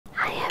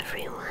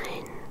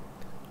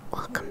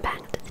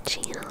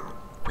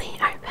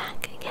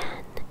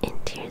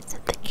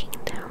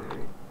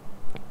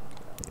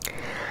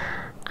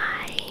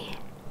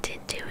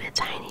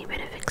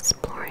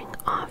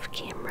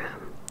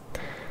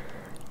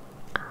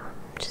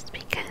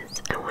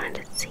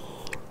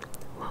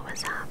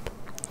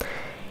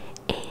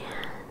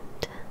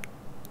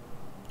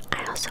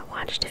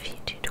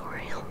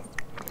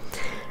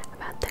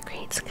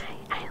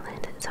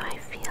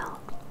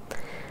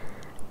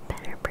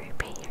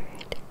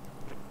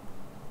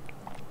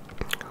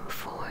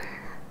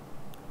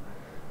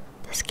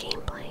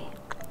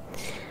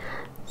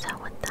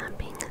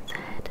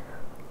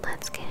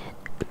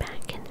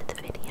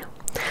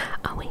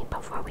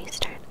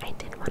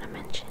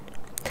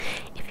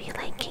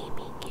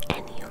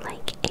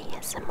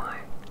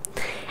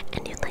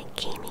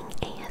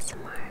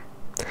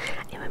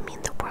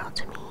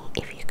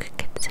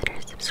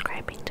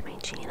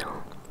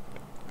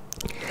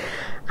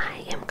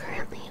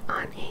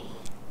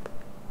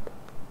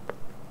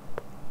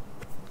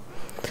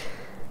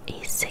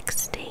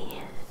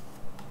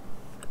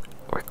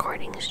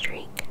recording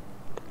streak.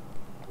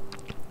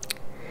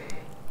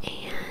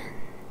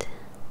 And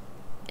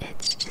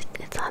it's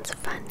lots of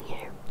fun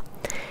here.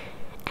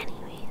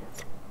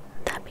 Anyways,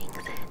 that being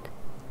said,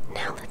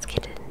 now let's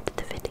get into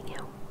the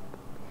video.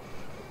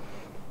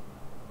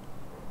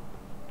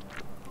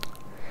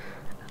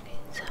 Okay,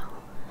 so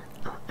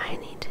I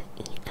need to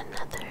eat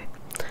another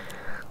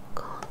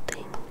cold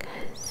thing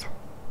because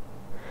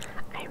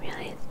I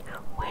realized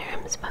where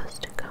I'm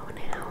supposed to go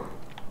now.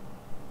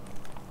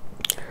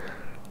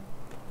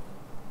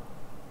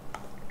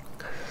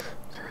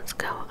 So let's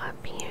go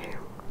up here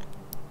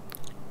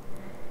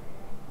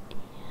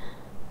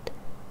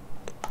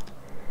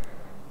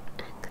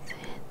and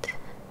exit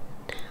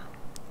now.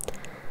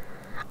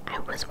 I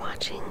was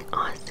watching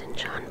Austin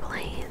John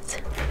Plays,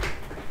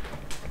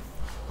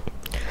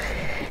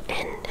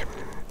 and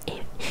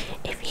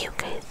if you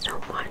guys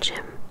don't watch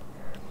him,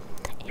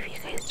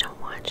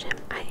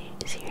 I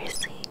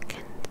seriously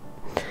can,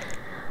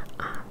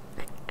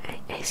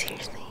 I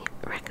seriously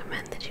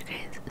recommend that you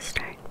guys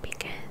start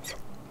because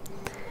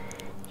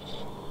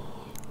he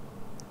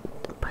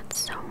puts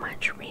so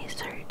much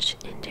research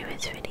into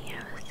his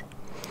videos,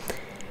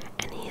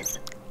 and he's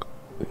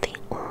the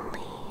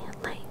only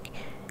like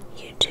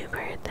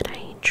YouTuber that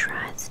I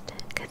trust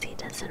because he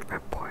doesn't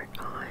report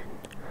on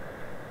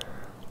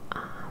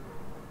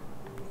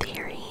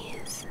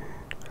theories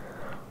and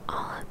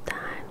all of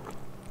that.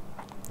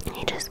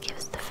 He just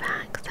gives the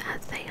facts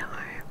as they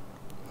are.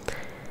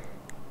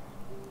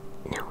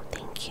 No,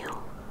 thank you.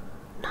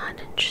 Not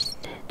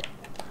interested.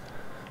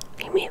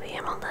 Okay, maybe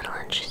I'm a little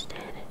interested.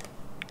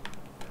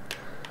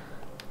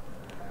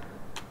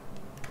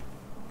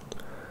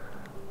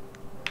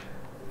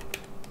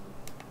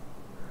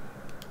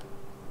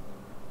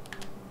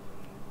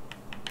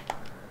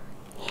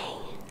 Yay.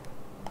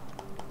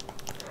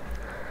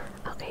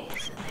 Okay,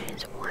 so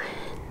there's 1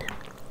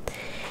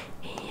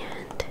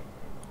 and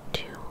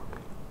 2.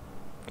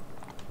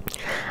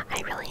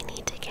 I really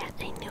need to get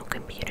a new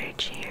computer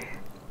chair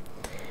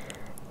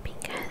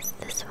because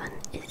this one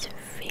is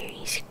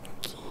very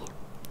squeaky,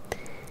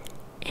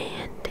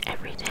 and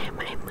every time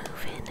I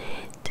move in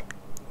it,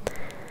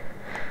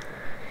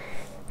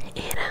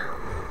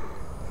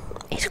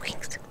 it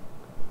squeaks.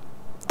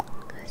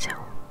 So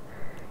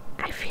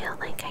I feel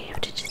like I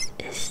have to just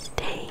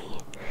stay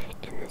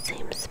in the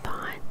same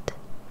spot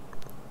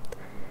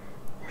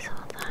this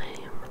whole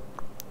time.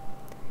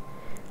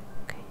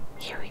 Okay,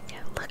 here we go.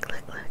 Look,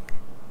 look, look.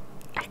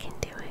 I can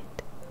do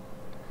it.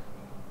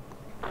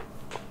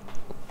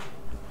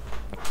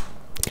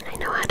 I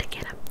know how to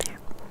get up there.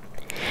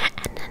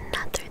 And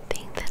another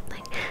thing that,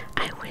 like,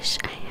 I wish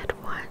I had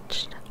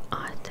watched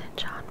Austin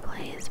John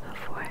Plays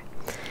before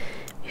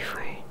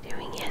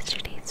doing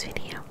yesterday's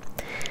video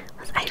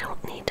was I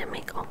don't need to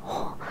make a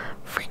whole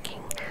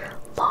freaking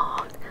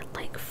log,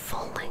 like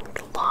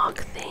full-length log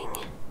thing.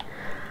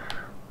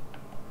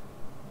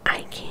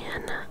 I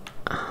can,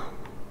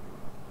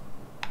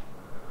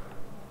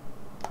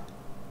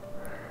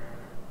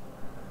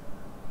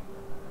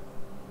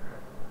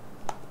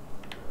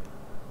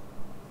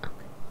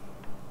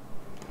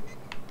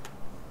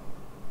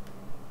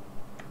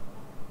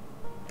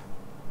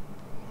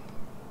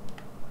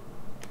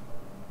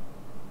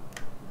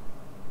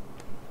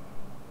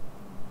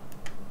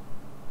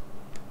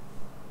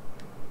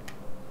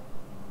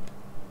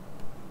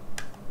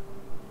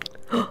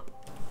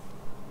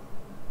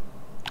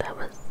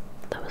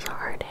 that was a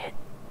hard hit.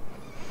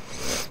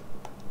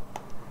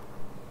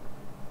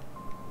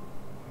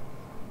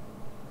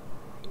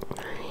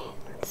 Alright,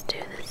 let's do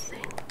this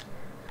thing.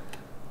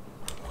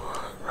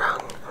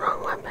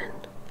 Wrong weapon.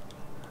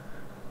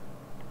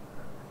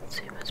 Let's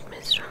see what's my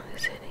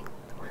strongest hitting.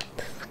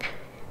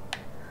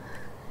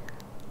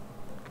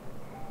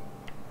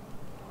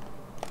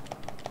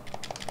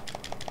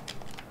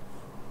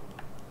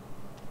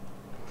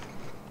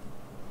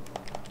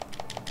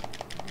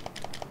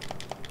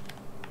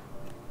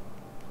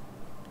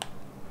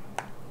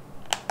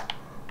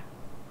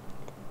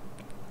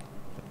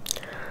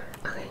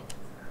 Okay,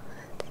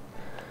 let's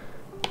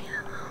get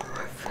a little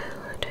more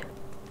food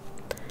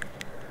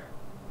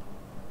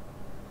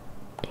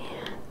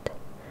and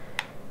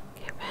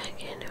get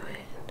back into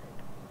it.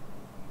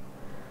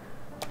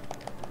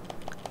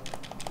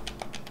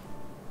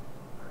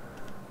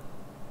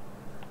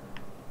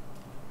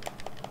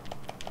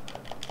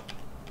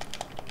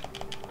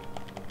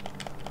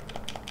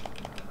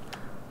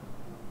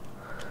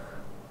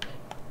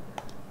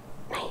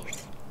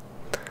 Nice.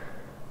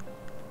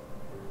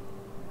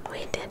 We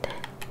did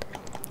it.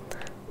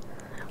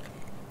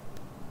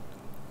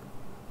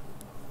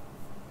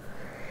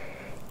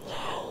 Yay.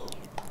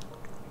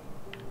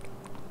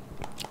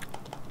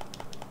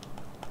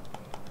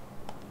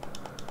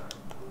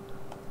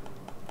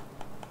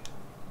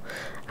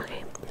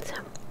 Okay, so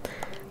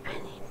I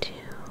need to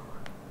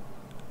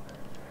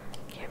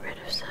get rid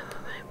of some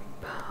of my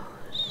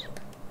bows.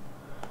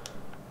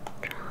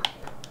 Drop.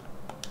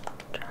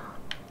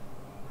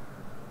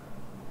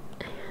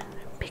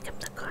 And pick up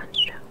the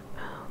construct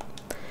bow.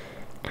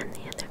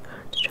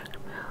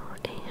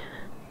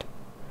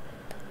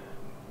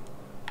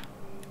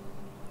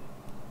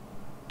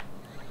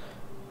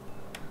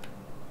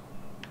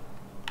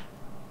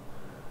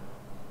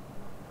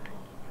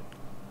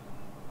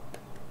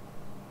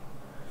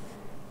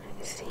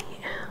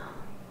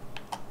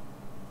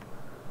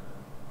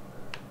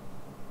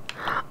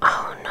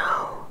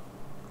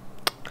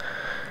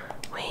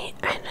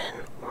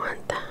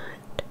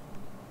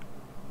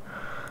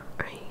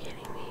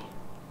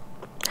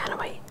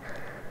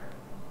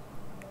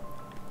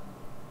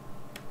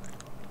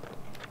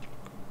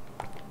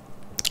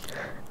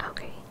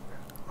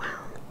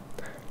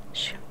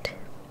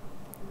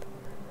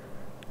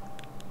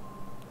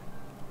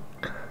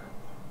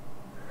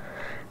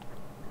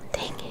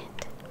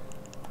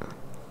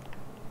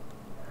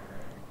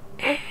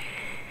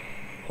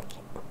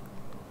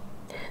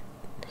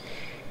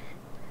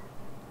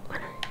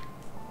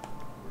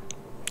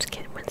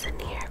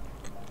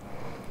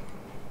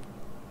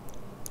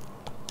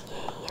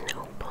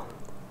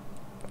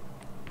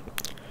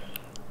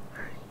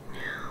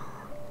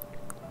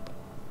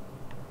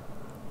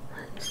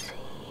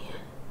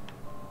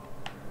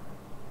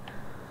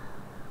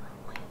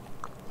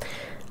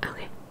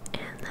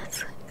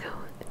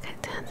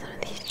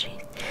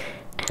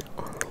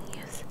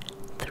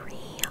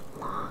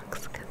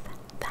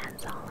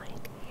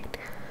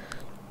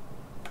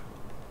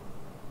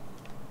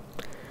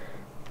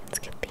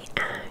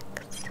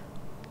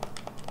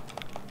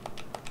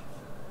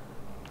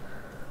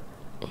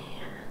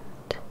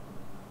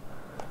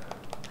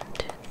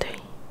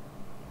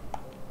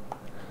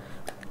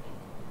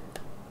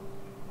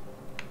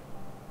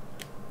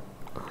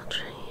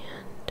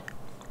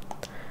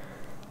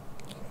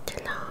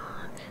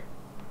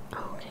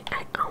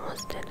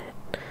 almost did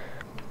it.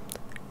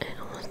 I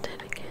almost did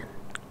again.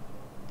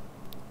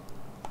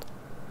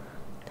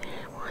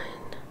 There,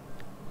 one.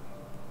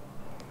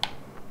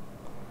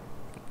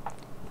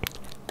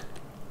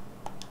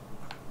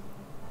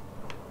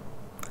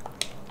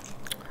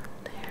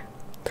 There.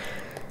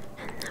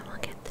 And then we'll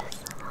get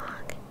this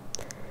log.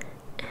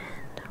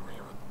 And we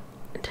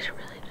will. Did it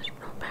really just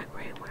roll back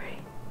right where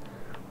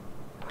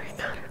I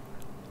got it?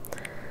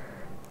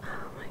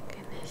 Oh my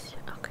goodness.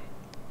 Okay.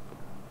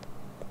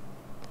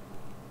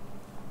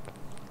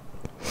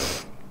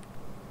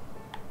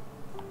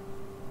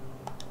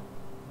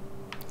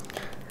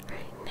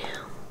 Right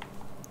now,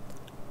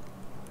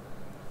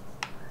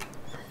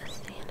 let's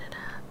stand it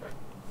up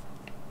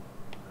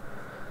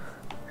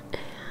and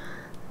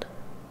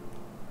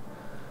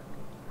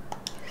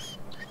just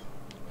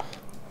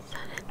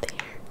set it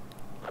there.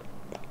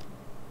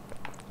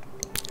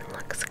 It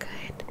looks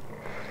good.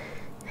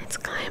 It's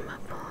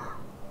climbable.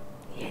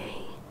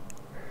 Yay.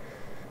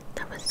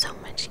 That was so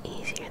much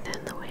easier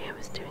than the way I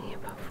was doing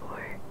it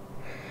before.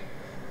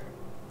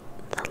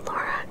 The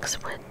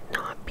Lorax would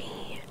not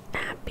be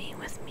happy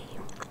with me.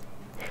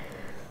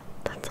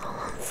 That's all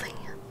I'm saying.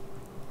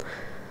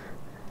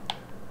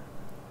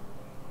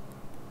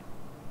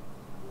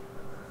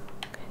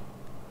 Okay.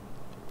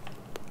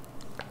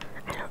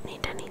 I don't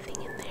need anything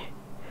in there,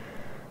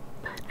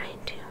 but I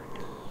do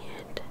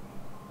need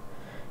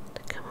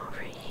to come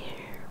over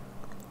here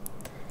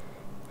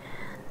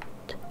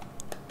and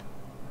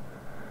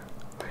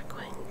we're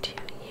going to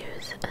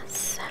use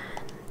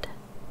ascend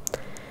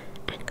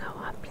and go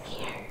up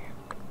here.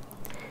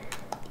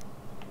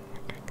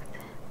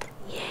 Exit.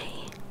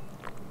 Yay.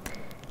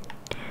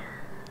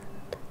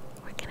 And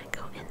we're gonna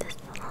go in this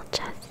little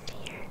chest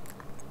here.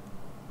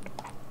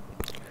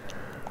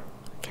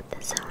 Get the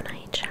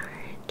Zonite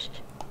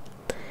charged.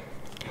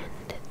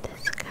 And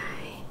this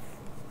guy.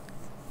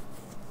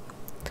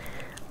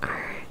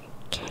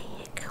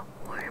 Archaic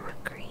Worm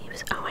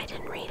Greaves. Oh, I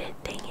didn't read it.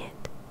 Dang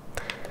it.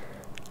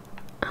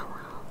 Oh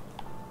well.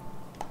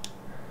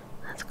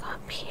 Let's go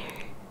up here.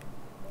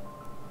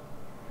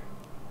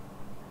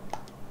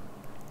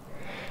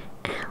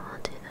 And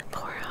we'll do the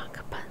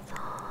Korok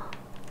puzzle.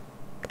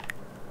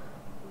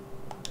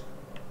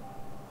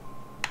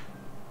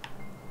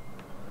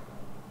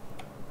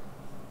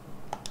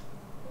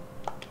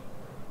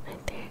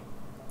 Right there.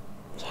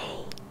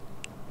 Yay.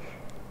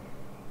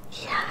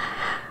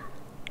 Yeah.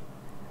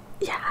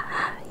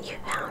 Yeah, you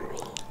found me.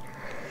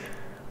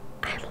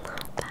 I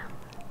love them.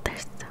 They're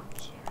so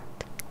cute.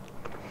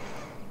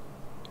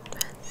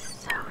 That's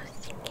so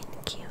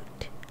stinking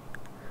cute.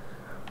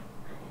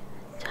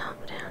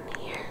 Jump down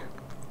here.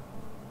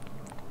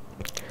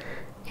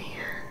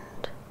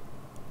 And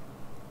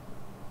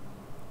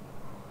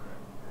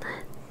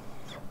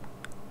let's.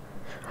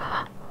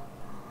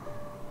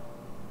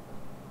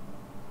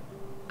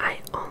 I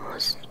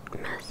almost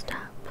messed up.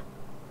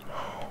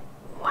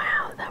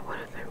 Wow, that would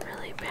have been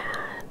really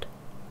bad.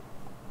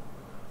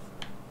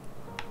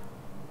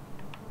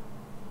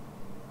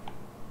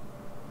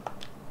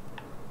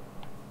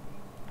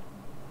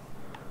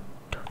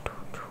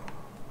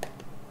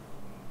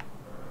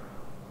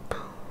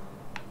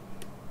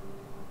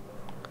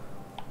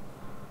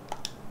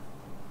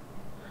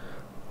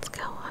 Let's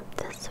go up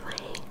this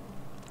way.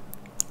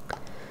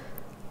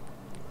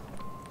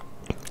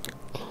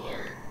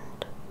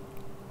 And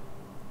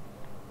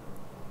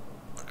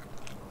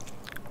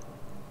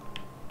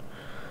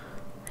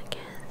I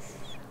guess,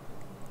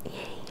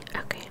 yay,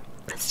 okay,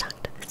 let's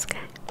talk to this guy.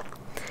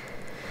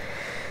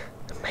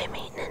 My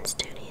maintenance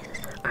duties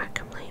are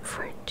complete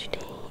for today.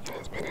 It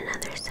has been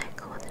another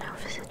cycle with no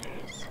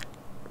visitors.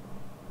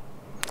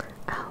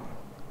 Oh,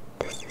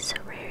 this is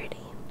a rarity.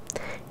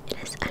 It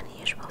is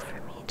unusual for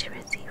me to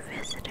receive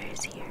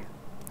visitors here.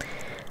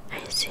 I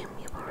assume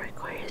you will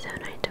require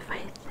Zonite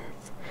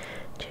devices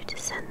to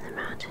descend the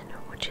mountain.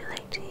 Would you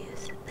like to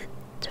use the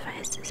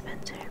device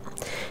dispenser?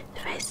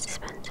 Device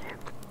dispenser.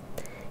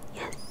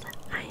 Yes,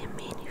 I am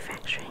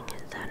manufacturing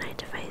Zonite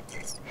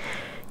devices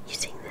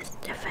using this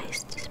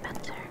device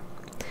dispenser.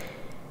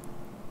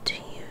 Do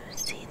you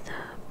see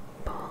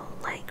the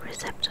bowl-like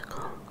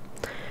receptacle?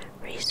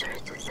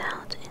 Resources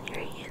held in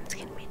your hands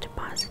can be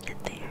deposited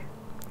there.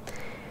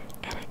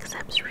 It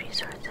accepts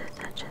resources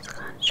such as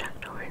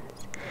construct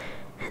horns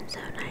and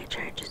Zonite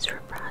charges for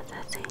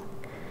processing.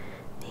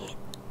 The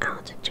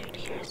altitude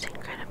here is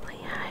incredibly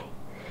high.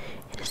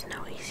 It is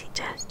no easy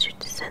task to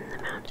descend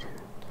the mountain.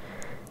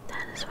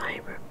 That is why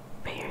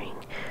repairing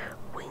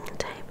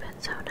wing-type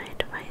Zonite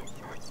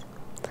devices.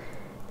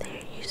 They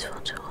are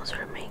useful tools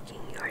for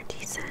making your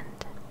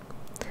descent.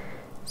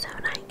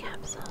 Zonite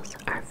capsules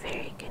are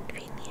very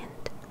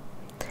convenient.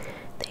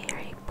 They are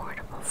a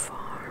portable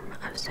form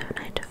of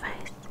Zonite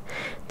device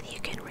that you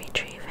can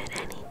retrieve at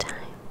any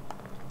time.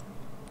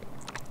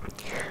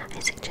 I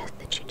suggest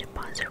that you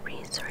deposit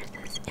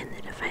resources in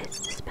the device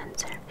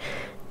dispenser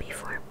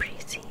before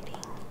proceeding.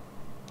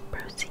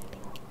 Let's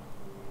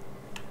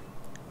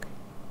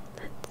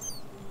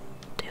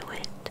do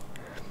it.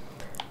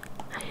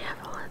 I have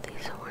all of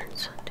these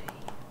horns, so do you?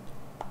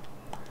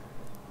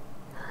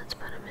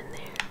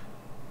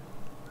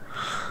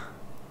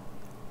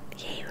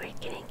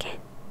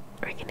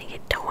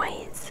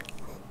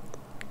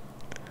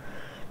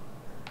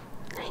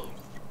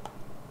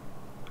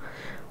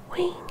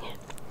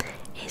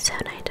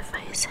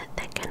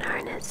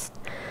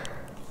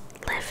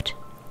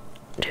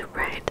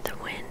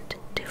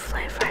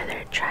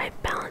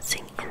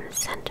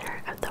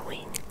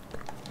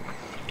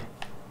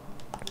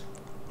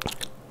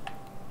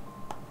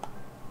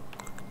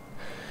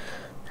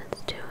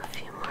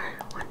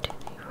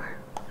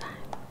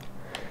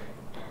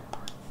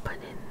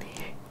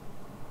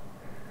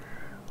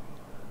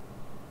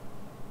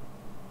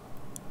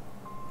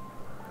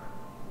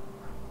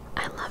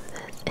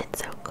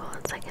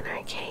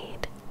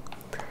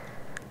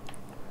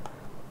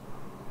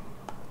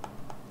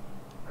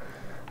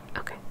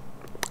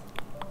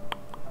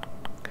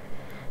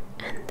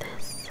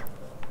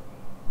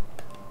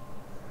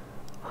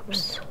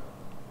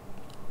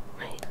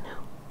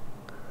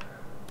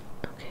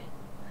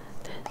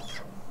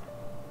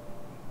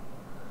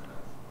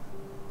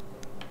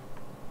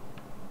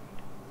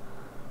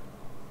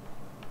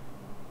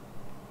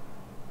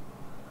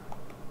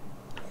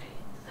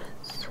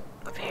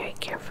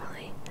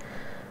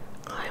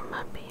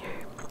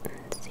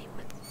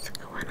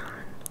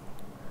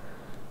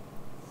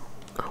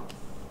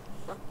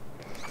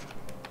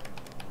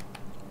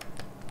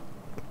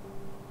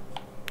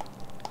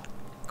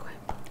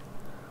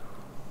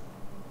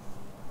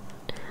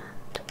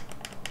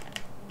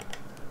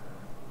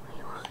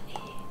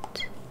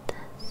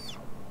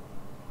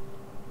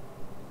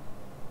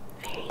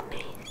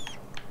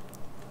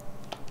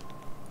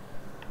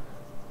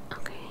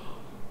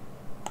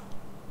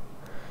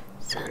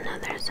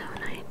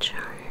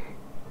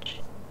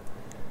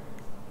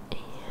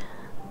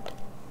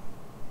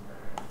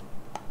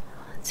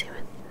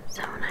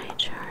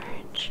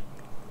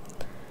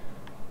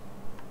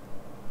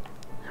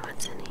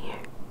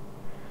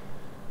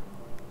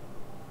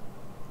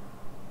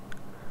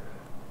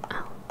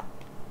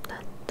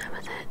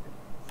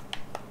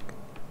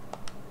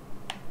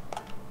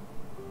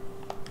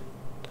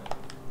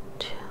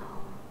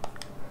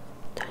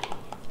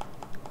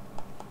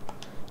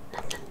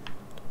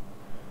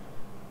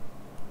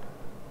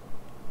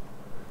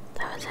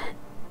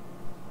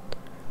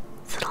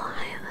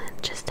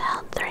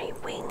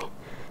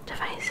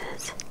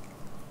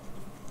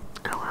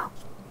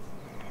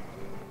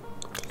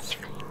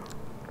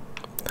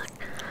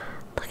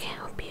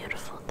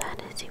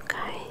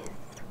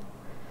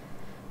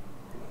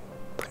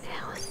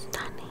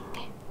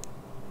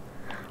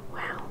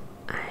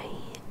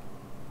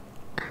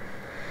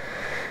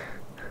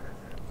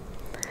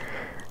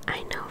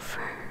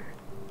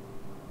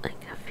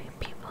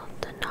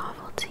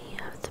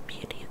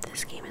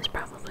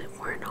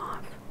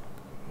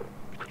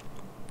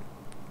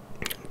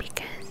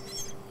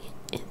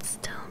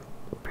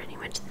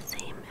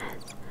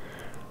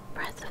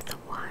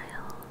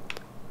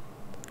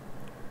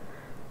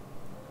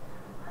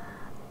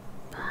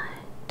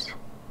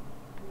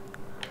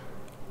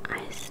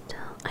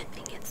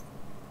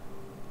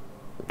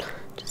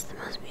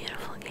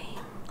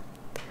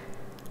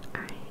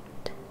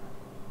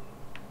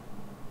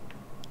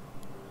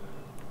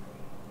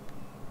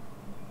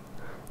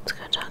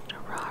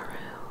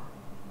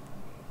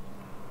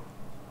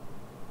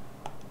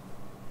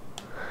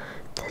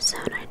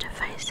 Zonite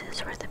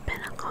devices were the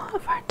pinnacle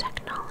of our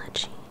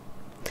technology.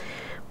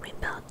 We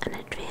built an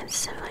advanced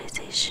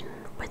civilization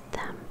with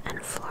them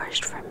and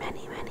flourished for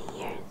many, many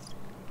years.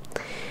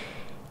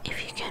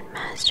 If you can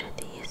master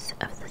the use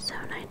of the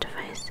Zonite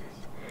devices,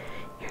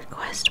 your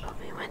quest will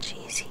be much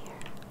easier.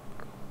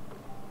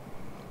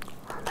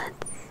 Well,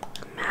 let's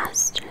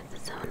master the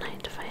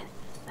Zonite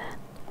devices then.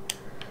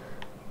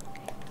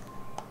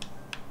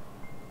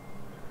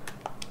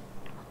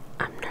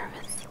 I'm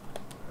nervous.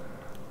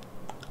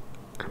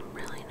 I'm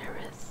really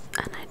nervous,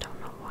 and I don't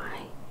know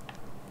why.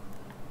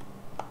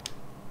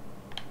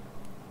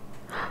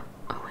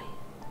 Oh wait.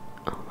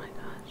 Oh my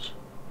gosh.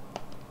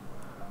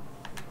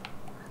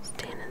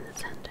 Stand in the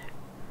center.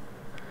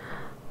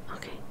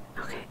 Okay,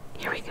 okay,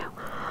 here we go.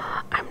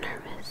 I'm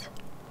nervous.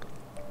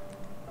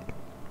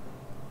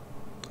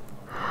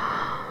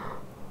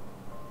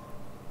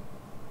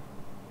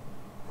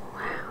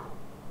 Wow.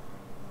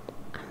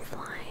 I'm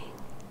flying.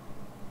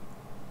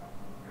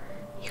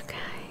 You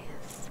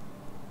guys.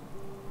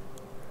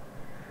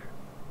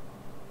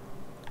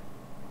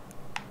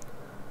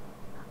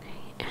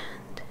 Okay,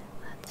 and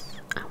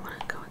I want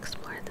to go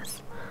explore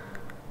this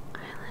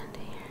island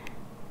here.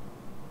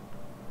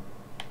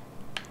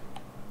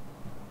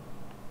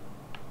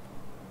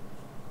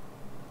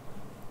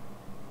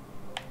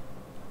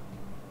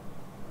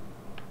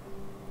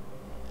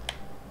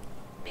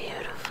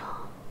 Beautiful.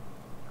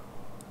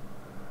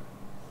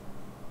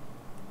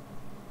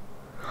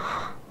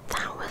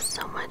 That was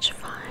so much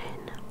fun.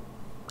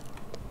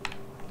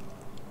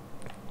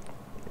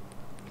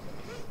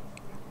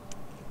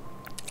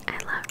 I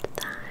loved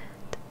that.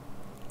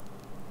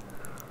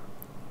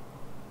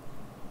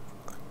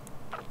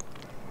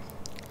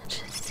 Let's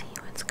just see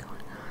what's going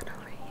on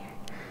over here.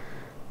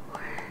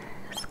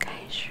 More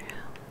sky shrooms.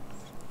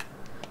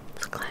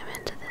 Let's climb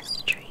into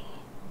this tree.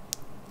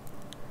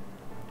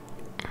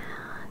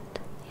 And,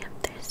 yep,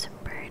 there's some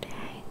bird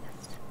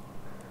eggs.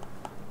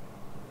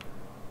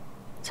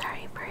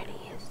 Sorry,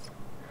 birdies.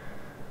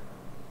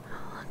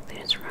 Oh, look,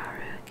 there's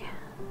Raru again.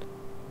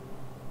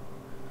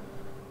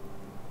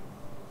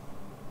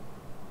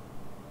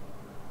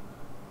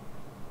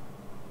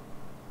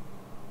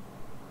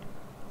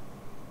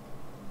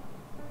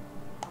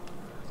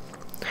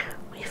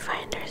 We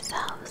find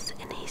ourselves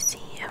in a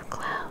sea of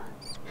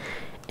clouds.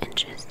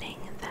 Interesting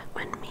that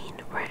would mean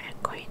we're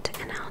at quite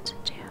an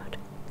altitude.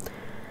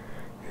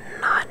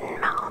 Not in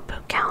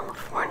Malibu,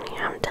 California,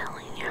 I'm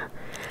telling you.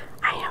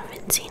 I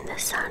haven't seen the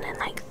sun in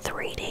like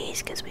 3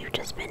 days because we've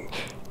just been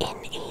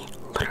in a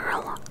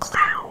literal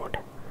cloud.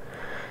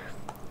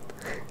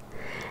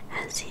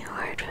 As you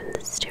heard from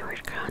the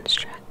Stewart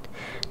construct,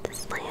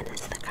 this land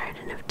is the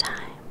Garden of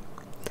Time,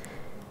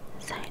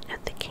 site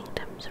of the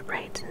kingdom's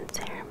rites and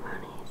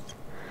ceremonies,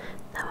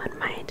 though in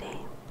my day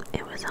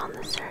it was on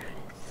the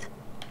surface.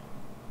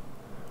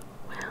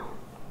 Well,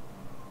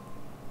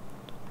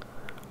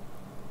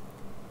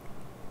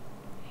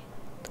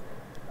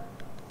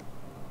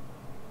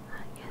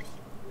 I guess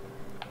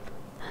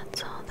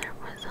that's all there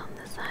was on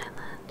this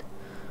island.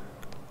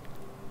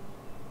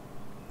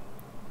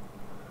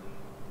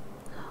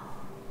 So,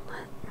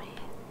 let me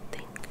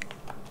think.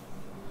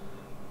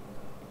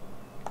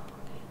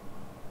 Okay.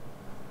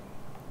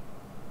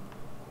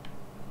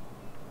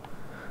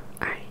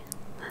 Alright,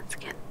 let's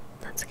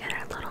get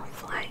our little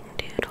flying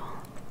doodle.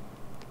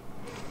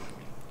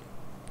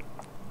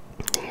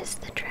 There's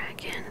the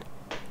dragon.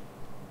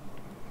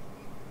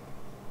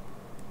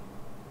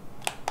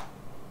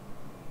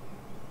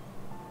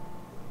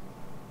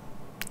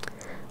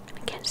 I'm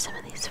gonna catch some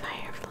of these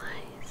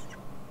fireflies.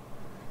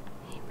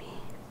 Maybe.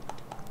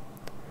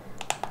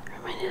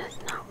 Hermione does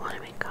not want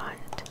to be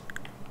caught.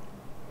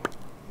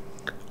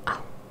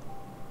 Oh.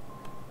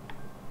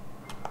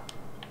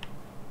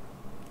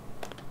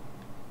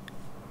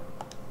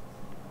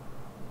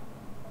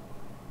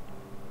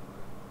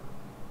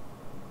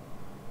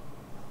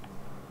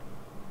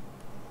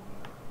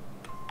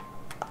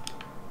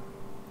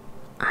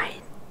 I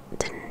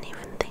didn't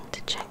even think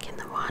to check in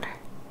the water.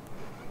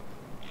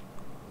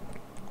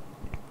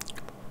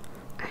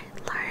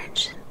 Alright,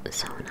 large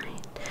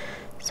zonite.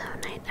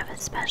 Zonite of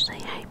especially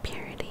high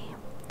purity.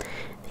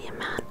 The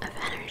amount of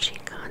energy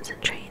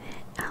concentrated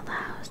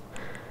allows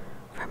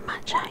for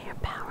much higher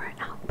power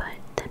output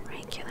than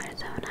regular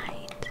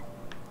zonite.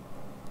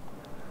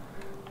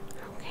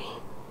 Okay,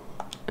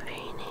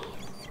 very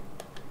nice.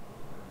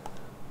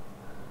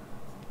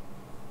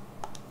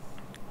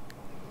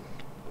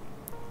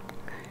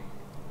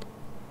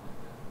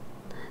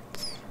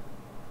 Let's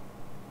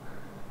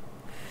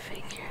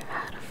figure out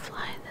how to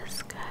fly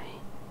this guy.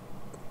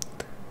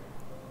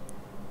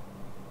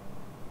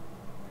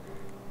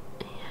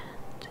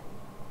 And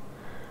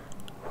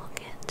we'll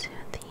get to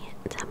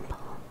the temple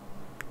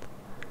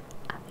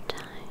of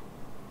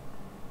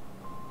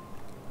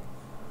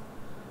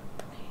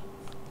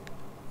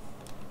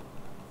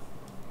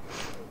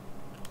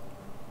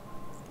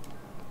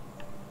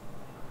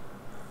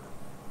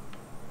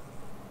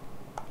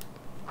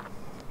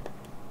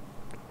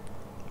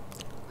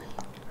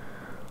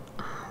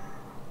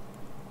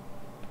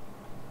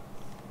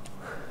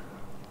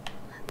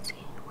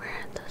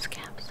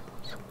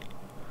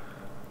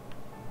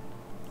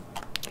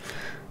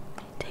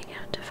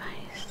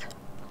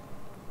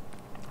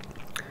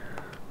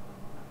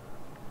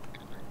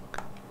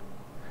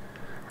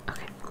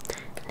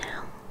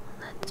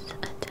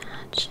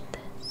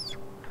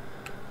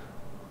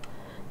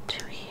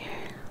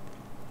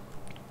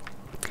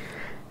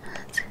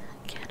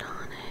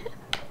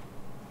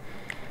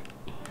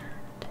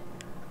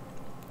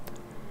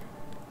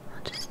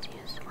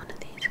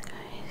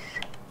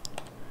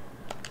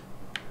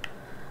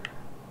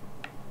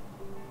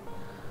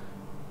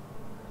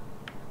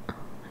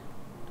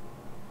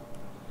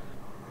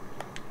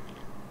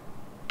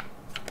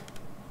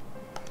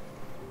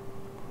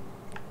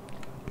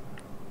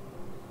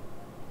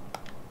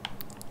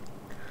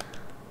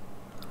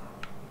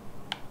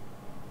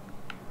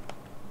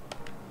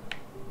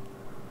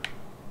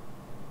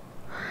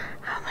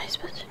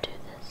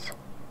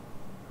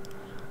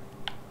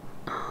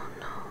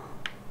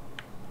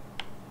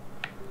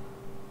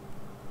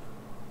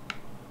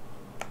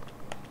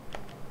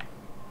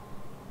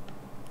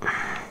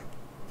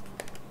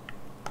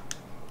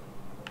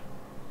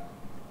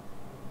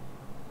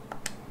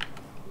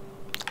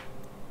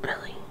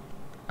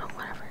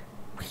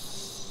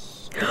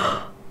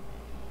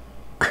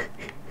Okay.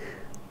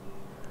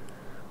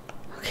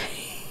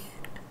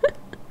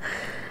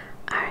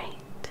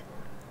 Alright.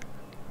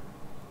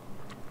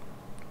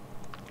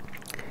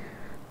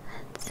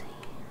 Let's see.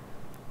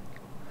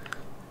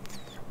 Let's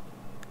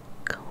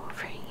go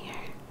over here.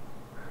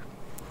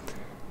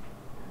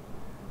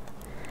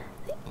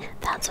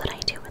 That's what I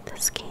do with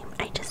this game.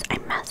 I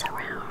mess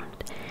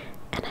around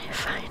and I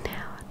find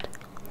out.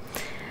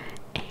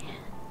 And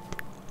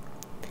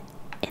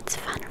it's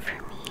fun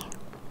for me.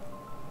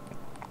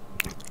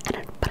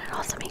 But it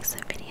also makes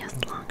the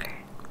videos longer.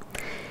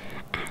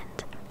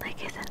 And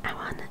like I said, I'm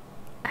on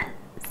a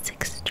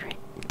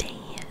 6-day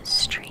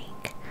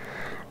streak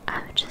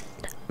of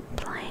just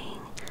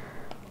playing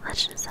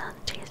Legend of Zelda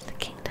Tears of the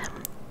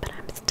Kingdom, but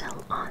I'm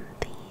still on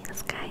the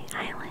Sky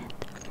Island.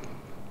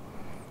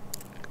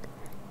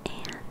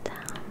 And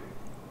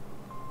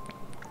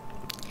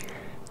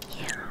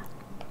yeah,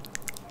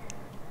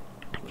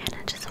 I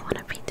kinda just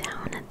wanna be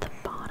down at the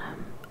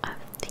bottom of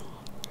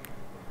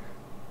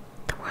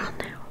the world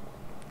now.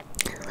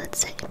 Let's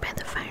sit by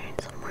the fire in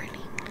the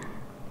morning,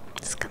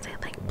 just because I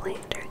like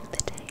playing during the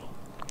day.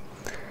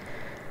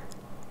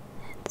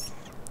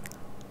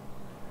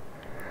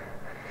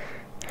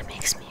 It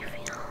makes me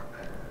feel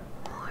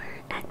more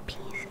at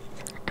peace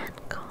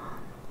and calm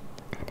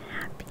and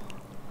happy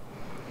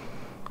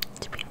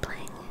to be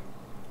playing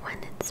when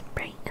it's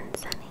bright and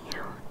sunny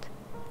out.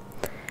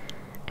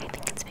 I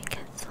think it's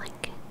because,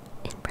 like,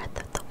 in Breath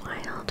of the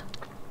Wild,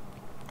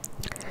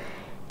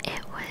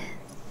 it was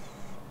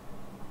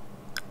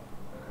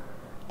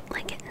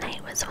like at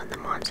night was when the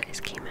monsters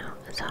came out,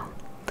 so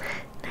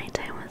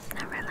nighttime was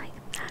never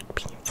like that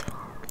peaceful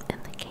in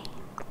the game.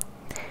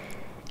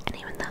 And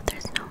even though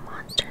there's no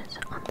monsters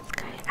on the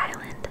Sky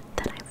Island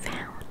that I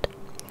found,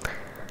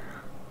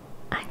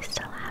 I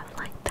still have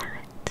like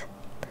that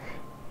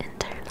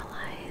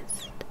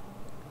internalized,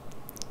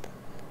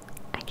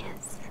 I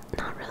guess,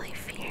 not really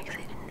fear because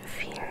I didn't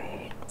fear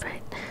it,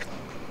 but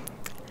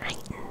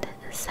heightened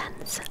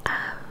sense of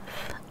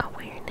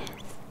awareness.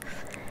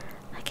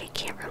 Like I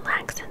can't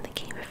relax in the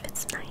game if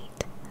it's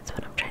night. That's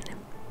what I'm trying to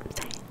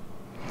say.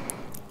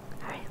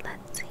 Alright,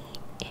 let's see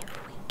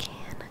if we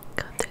can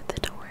go through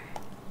the door.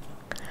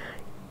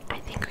 I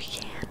think we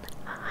can.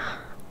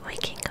 We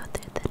can go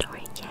through the door,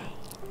 yay.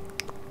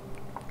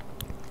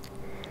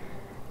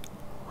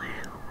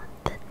 Wow,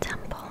 the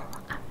Temple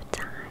of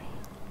Time.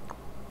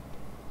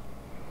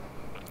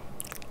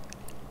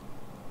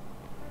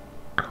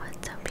 Oh,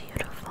 it's so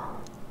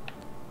beautiful.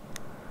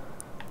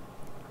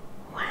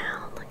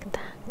 Wow, look at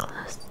that.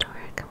 Closed door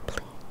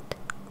complete.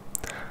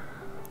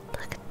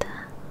 Look at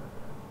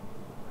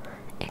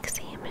the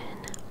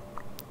examine.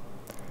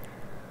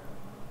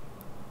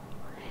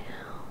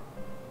 Wow.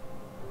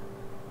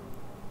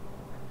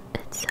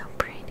 It's so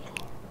pretty.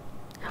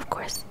 Of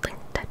course, Link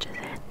touches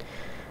it.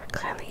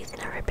 Clearly, he's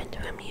never been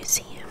to a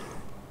museum.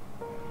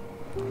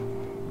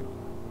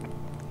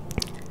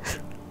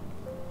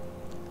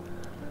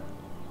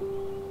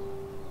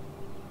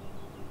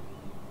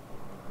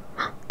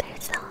 Oh,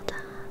 there's Zelda.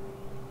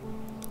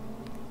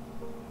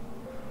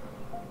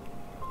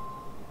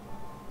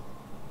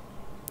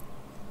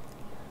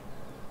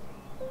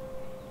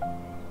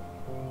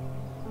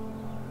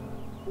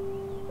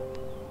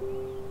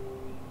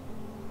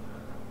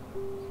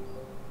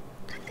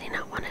 Does he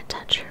not want to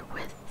touch her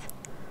with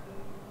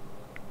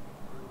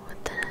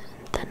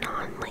the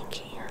non-Link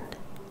hand?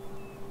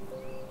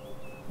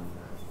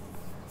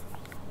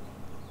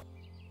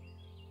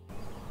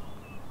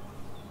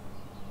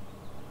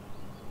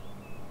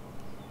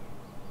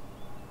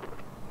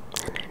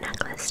 And her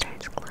necklace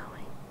starts glowing.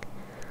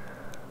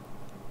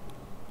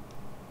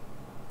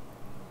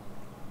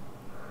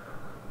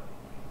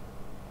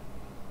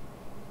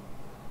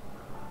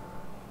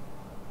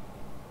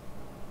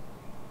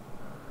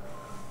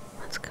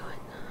 What's going on?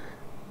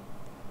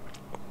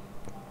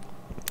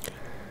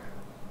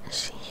 Is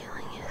she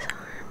healing his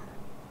arm?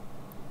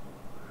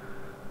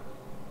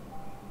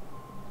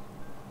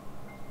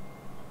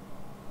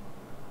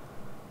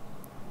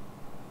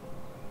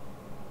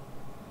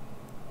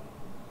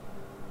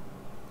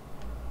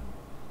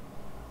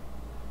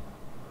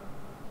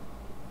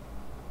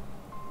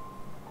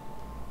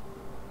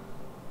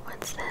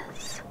 What's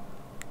this?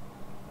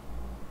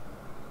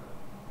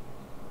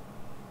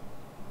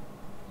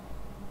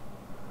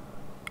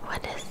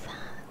 What is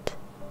that?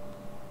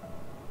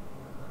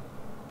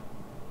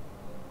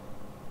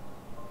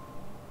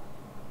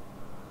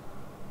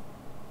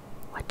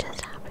 What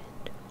just happened?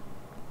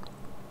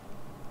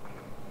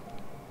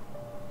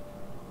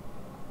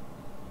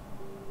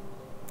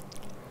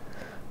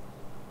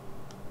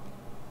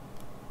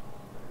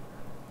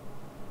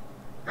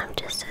 I'm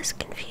just as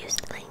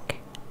confused,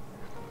 Link.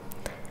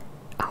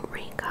 Oh,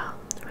 Rico.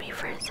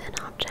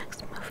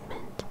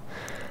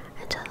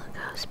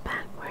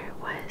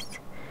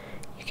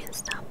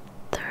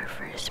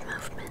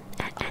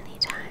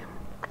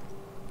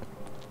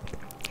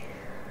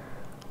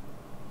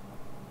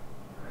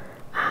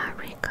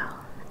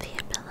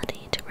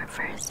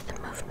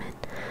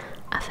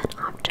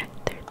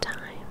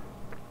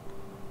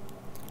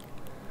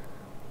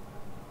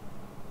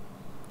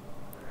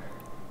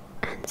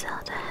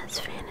 has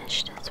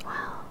vanished as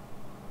well.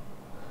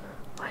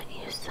 What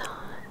you saw,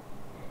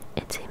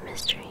 it's a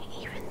mystery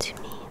even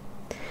to me.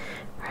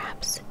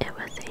 Perhaps it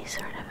was a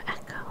sort of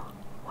echo,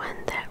 one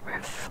that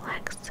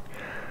reflects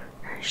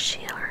her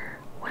sheer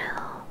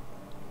will.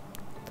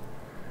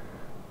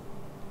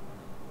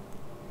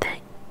 That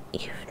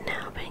you've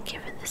now been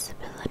given this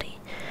ability,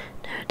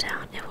 no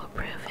doubt it will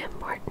prove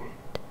important.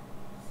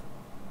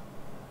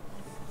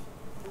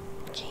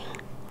 Okay.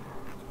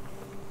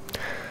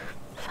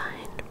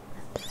 Fine.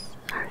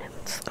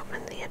 Let's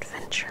open the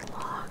adventure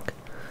log.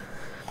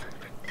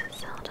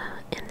 Zelda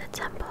in the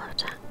Temple of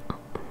Time.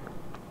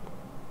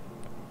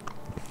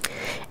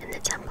 In the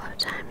Temple of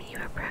Time, you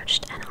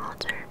approached an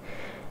altar,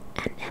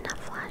 and in a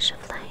flash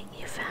of light,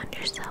 you found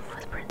yourself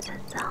with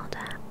Princess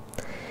Zelda.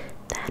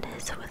 That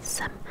is, with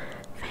some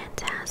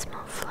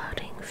phantasmal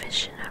floating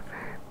vision of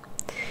her.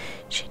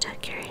 She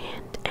took your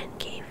hand and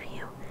gave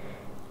you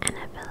an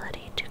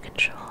ability to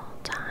control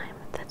time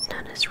that's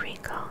known as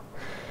recall.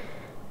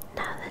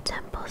 Now the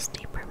temple's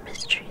deeper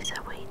mysteries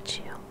await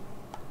you.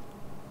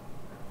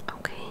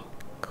 Okay,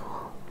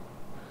 cool.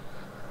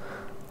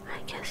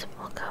 I guess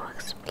we'll go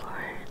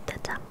explore the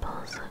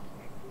temple's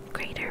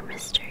greater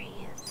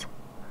mysteries.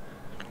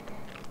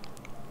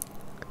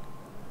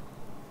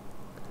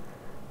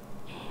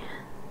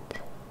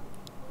 And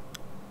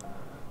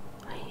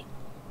wait,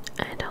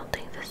 I don't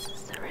think this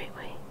is the right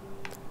way.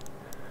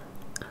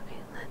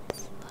 Okay,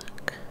 let's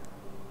look.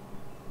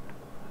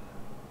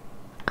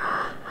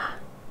 Aha,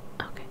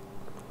 okay.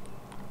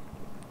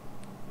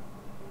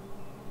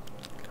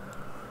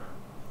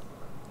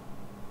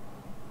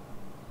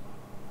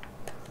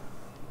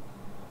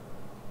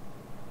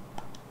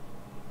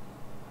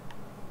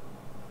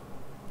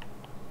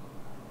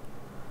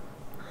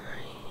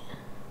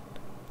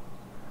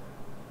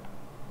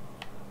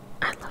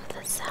 I love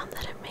the sound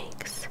that it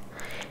makes.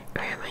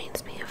 It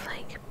reminds me of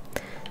like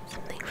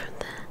something from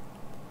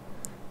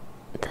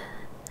the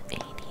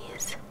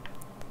 80s.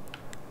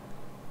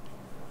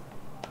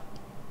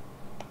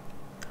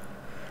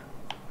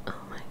 Oh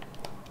my.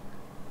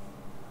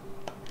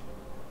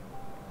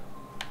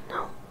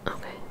 No,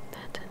 okay,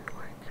 that didn't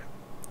work.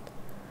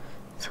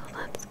 So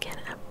let's get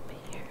up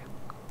here.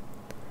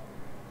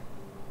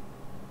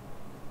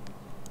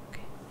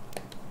 Okay.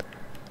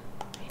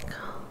 There you go.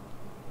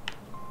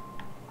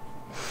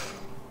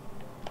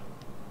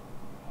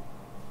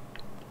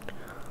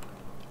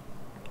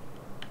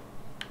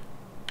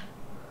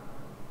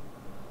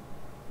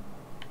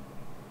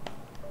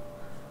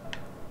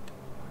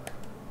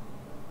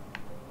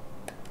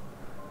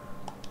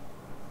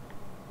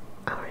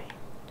 Alright.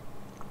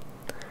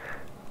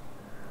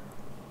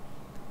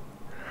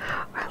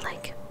 Or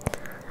like,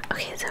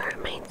 okay, so it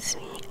reminds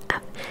me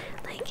of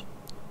like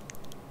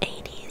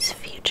 80s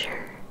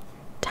future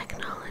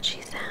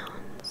technology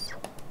sounds.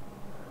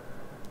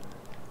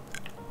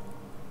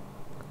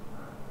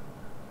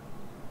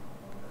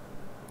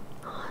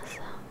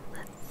 Awesome.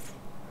 Let's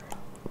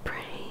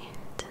pray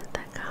to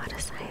the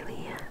goddess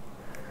Hylia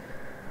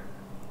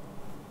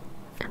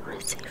and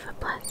receive a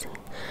blessing.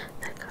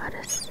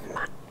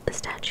 The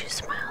statue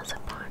smiles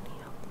upon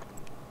you.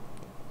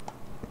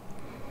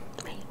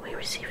 Wait, we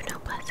receive no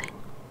blessing.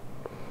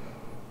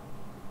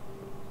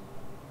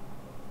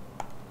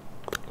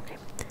 Okay.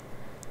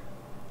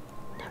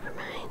 Never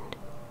mind.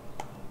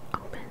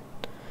 Open.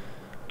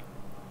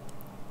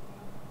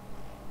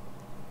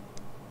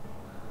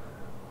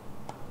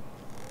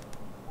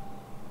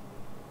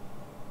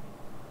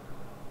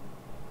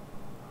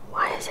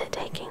 Why is it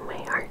taking my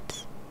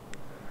hearts?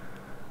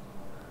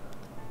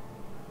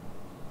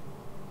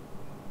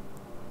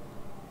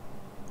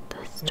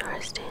 The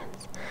star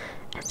stands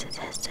as a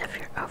test of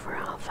your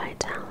overall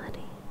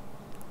vitality.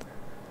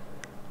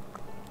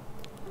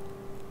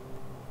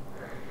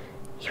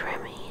 You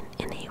remain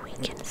in a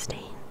weakened state.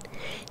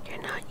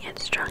 You're not yet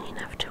strong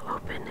enough to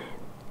open it,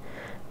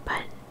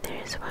 but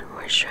there is one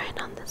more shrine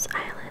on this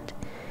island.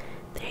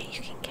 There you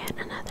can get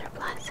another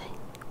blessing.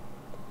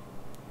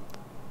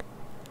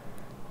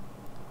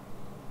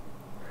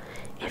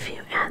 If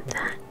you add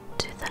that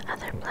to the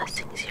other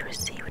blessings you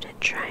received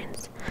at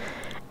shrines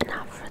and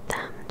offer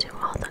them to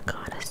all the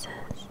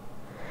goddesses,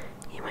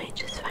 you might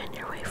just find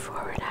your way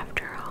forward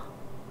after all.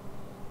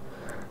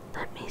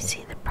 Let me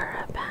see the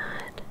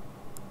Purapad.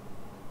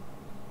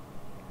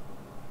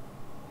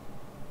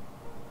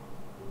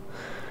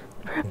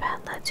 The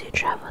Purapad lets you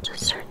travel to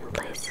certain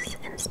places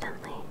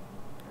instantly.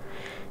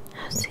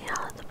 Now see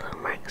all of the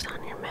blue marks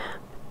on your map.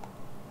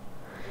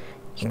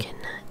 You can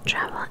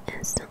travel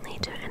instantly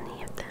to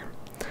any of them.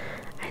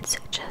 I'd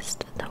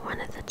suggest the one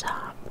at the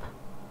top,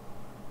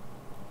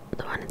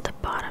 the one at the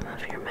bottom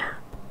of your map.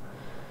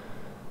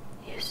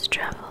 Use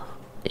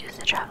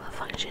the travel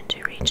function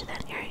to reach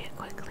that area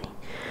quickly.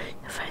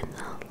 You'll find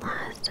the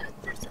last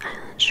of this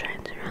island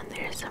shrines around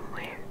there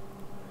somewhere.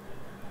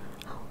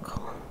 Oh,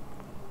 cool.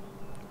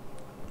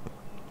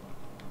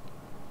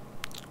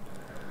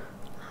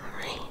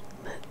 Alright,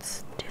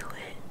 let's do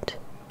it.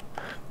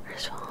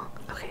 First of all,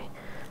 okay,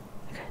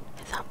 good.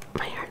 I thought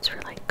my hearts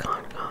were like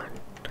gone.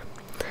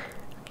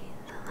 Okay,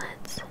 so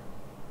let's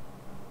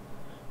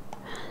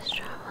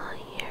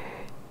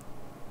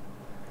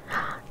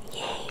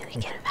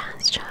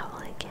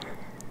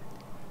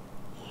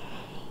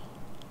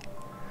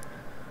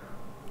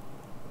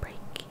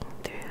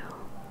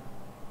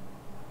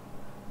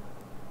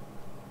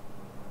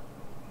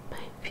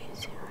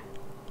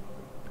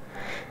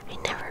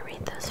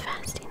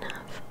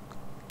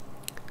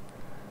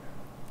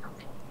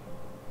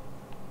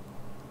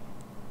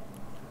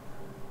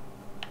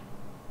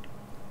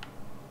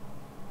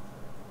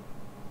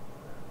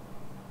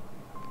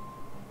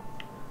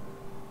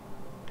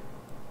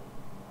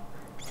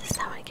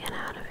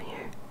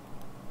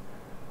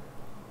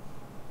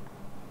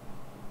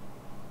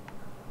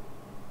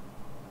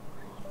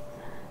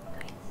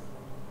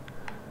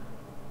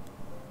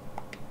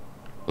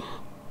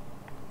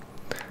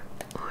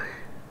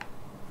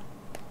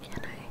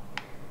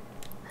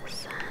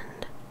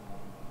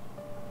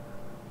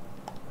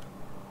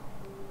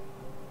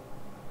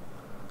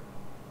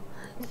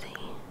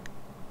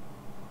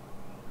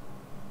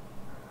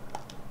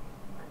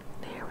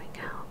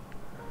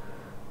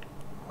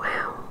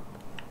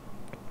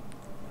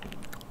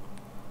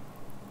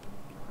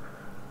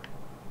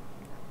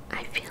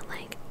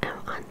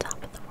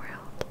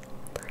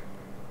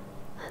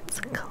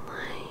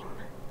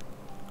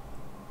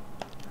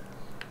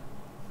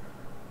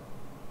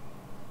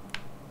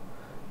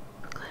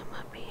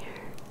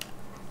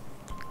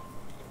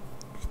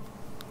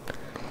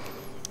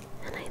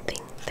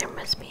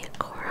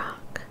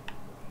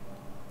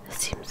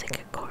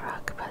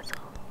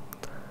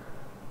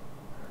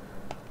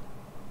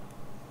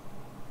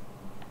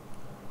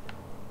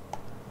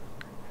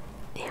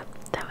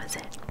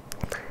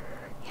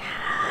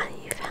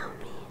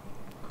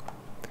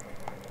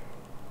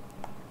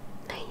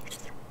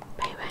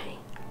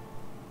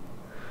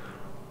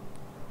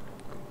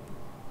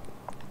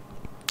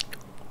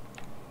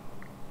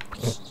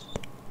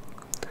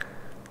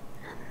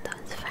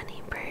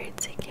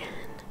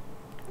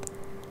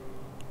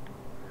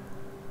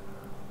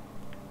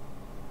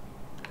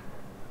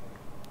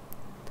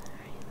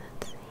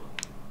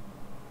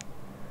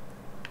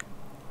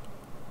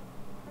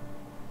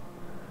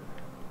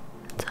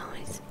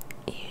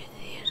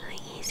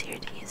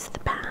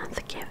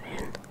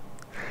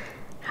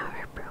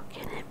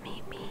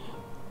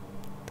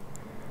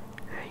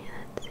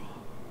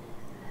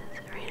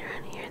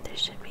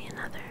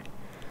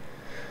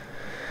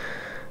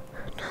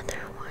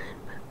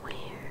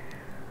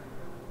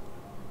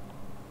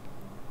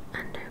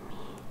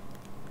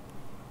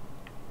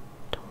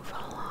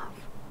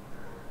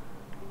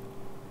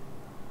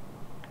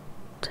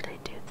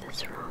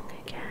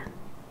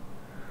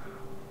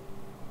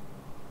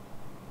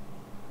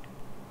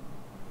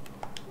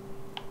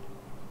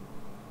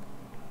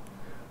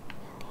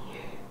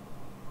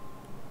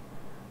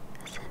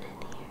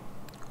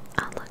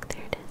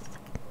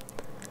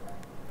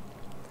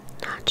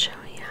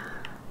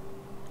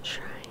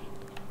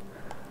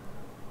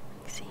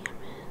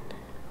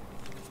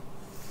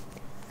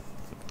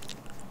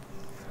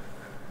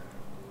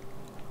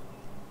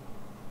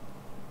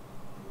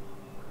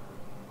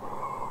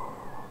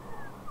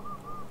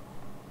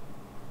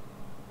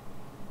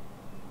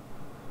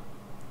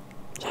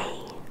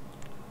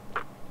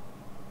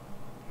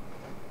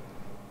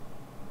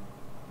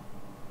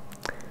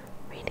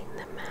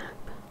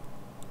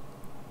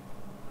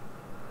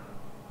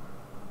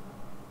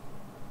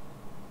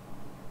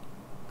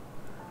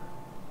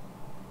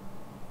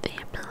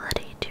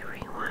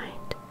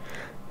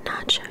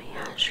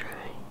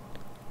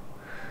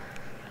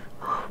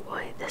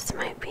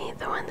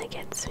one that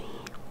gets me.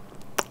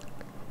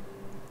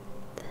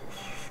 This.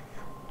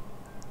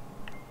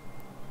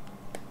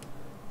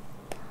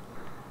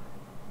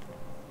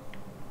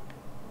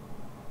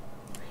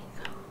 There you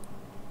go.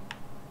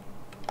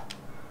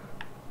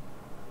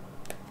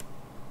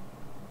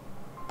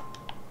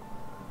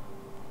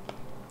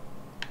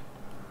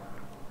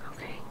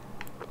 Okay.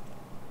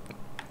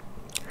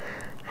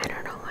 I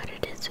don't know what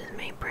it is with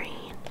my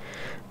brain,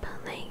 but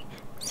like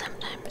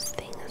sometimes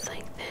things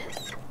like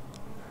this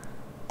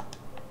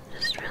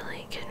just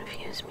really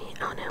confuse me.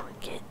 Oh no,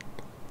 get.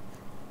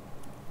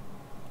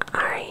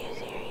 Are you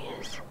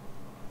serious?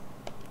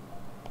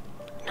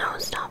 No,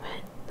 stop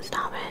it.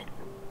 Stop it.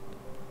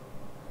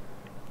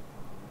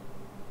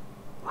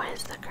 Why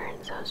is the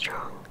current so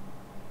strong?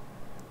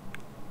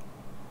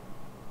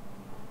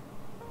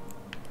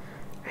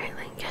 Alright,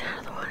 Link, get out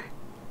of the water.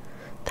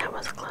 That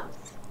was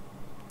close.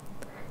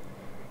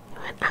 You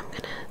know what?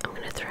 I'm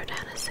gonna throw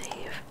down a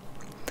save.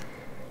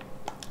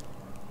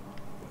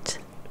 Just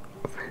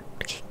for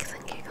kicks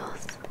and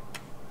giggles.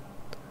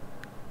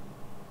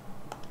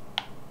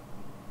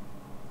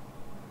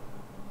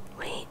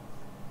 Wait.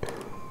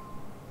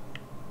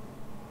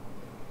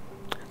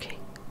 Okay.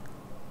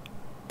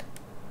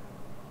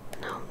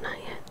 No, not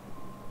yet.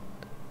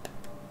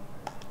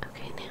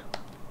 Okay,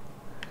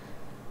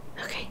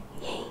 now. Okay,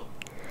 yay.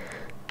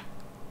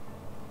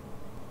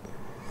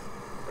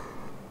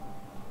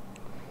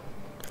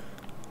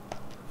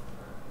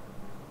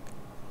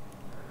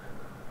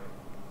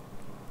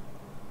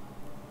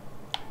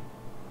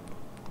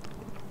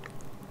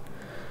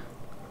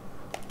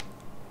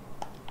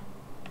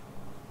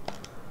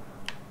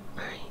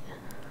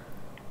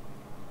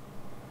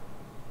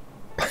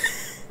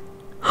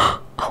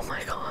 Oh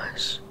my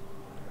gosh.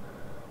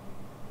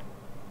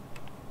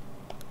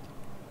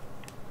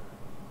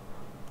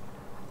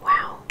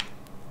 Wow.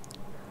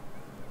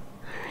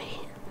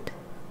 Alright.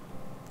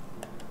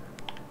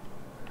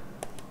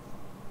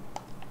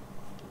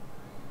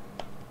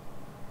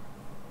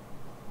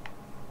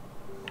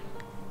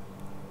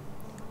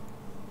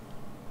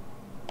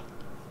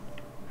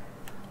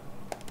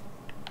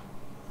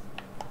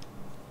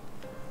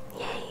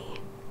 Yay.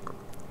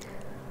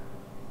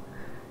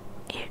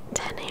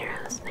 10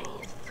 arrows, nice.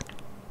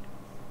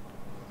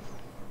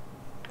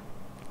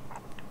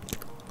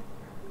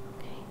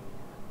 Okay.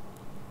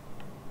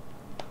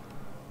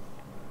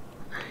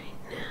 Alright,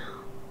 now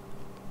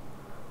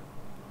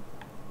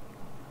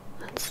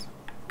let's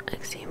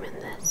examine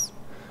this.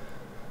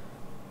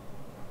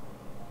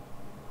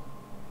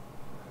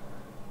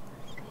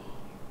 Let's see.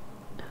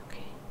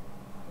 Okay.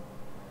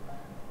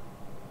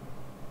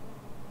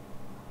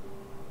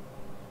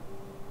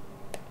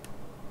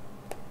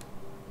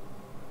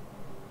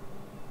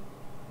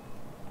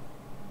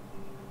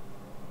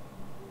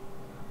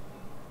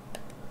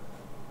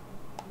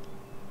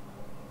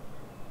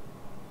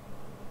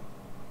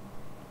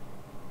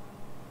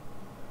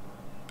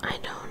 I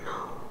don't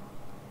know.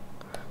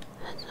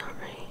 That's not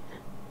right.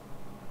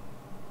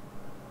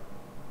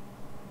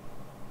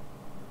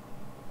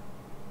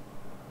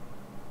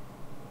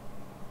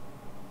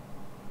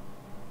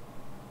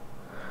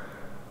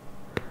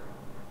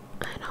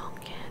 I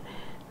don't get it.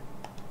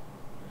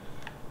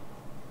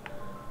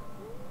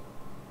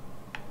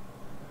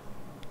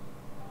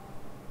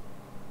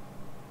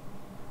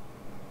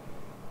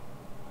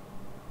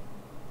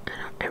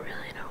 I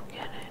really don't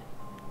get it.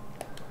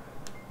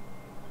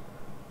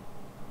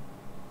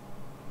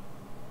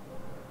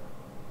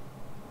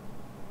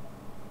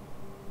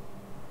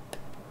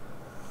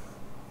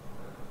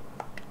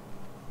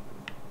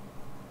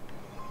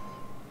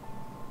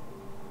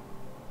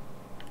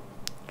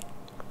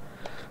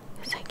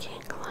 Guess I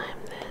can't climb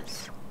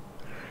this.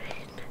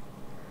 Right?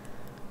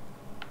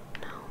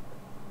 No.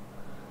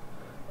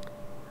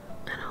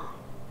 I don't.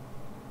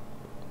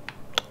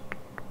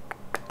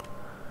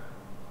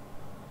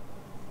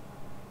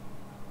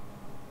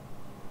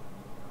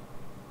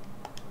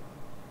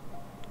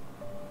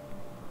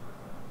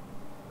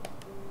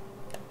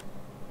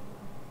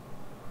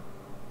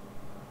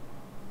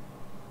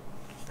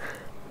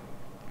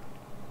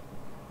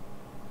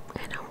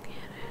 I don't get it.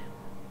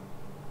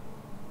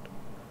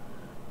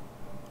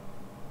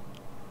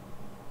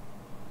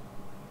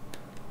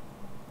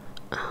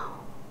 Oh.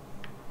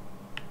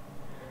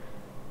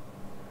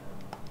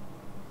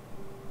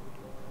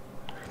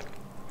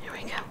 Here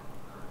we go.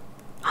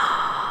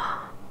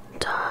 Ah,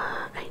 duh,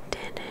 I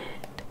did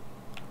it.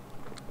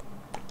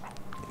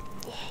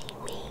 Yay,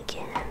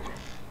 Megan.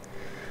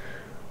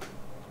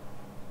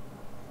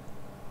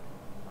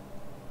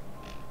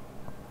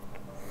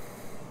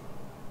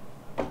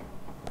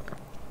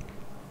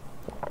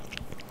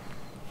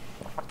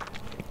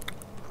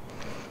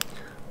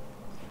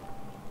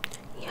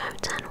 You have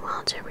done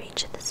well to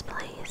reach this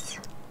place.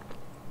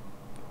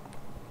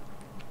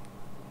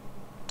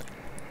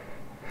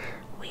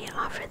 We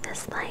offer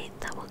this light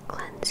that will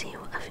cleanse you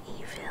of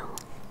evil.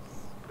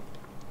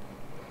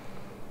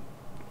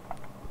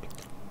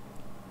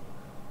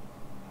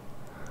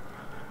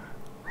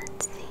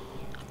 Let's see.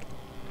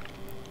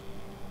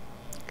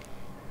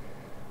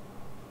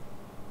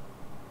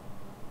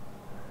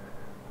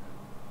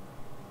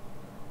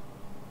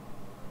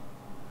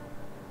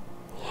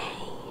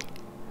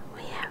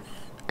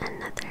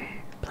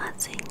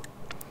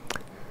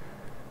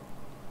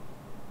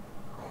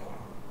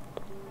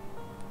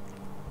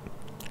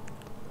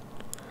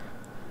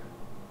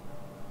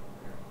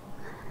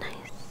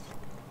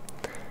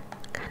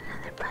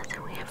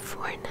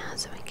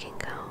 so we can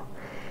go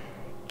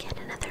get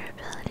another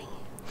ability.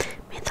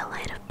 May the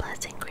light of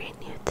blessing grant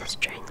you the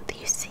strength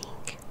you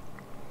seek.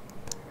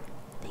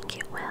 I think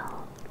it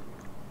will.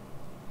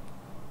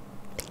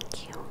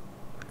 Thank you.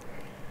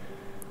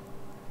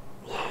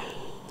 Yay.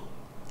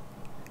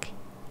 Okay.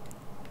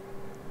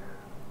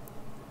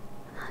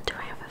 Do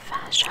I have a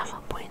fast travel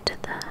point to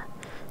the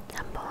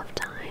Temple of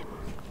Time?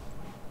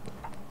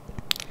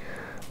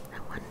 I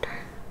wonder.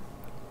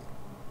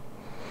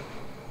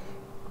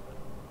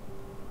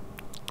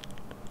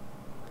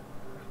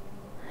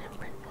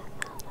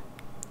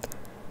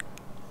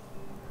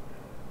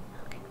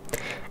 Okay.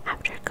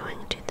 After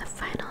going to the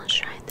final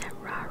shrine that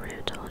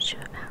Rauru told you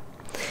about,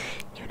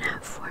 you now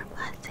have 4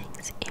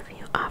 blessings. If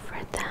you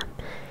offer them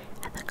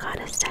at the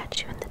goddess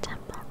statue in the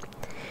temple,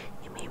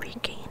 you may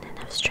regain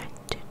enough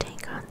strength to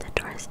take on the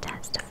door's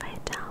test of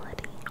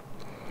vitality.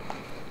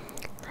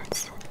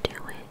 Let's do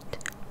it.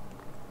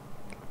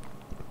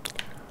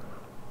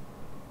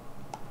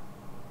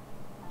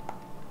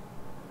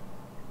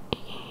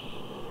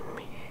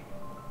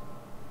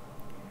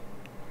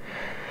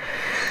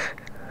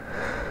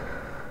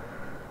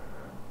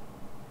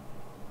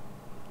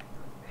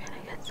 And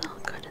I guess I'll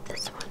go to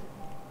this one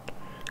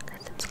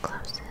because it's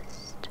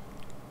closest.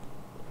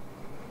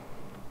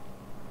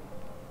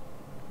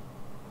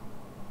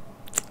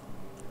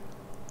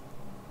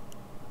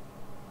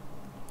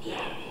 Yay.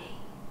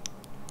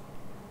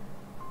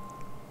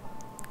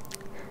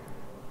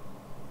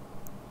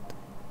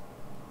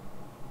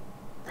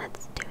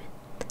 Let's do it.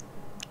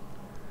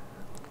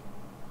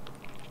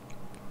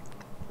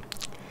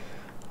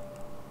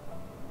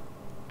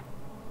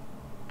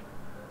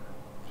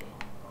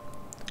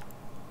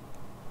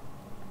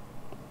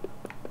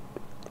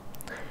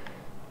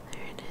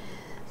 There it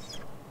is.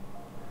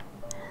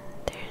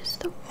 And there's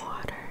the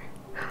water.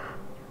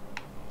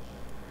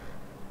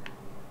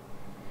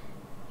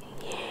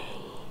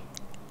 Yay.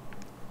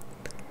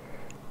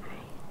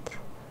 Alright.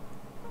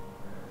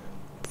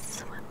 Let's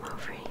swim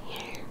over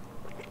here.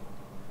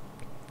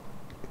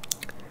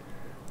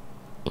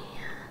 And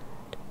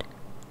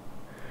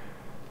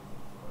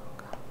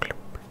go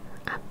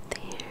up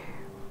there.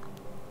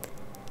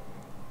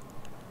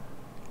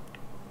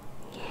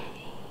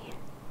 Yay.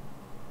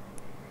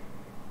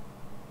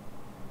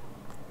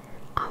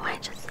 Oh, I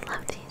just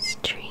love these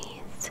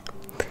trees.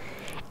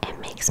 It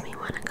makes me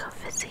want to go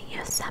visit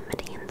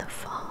Yosemite in the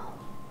fall.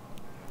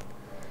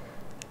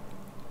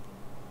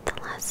 The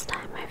last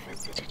time I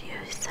visited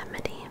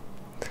Yosemite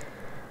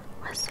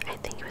was, I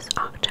think it was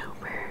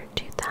October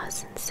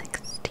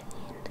 2016.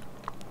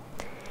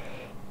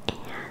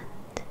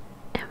 And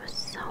it was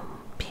so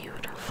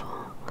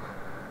beautiful.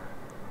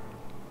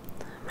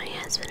 My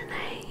husband and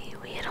I,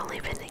 we had only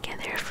been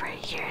together for a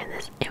year, and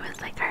it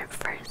was like our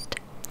first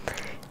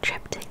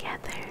trip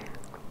together.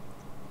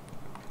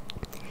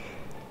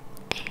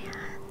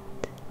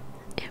 And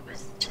it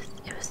was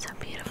so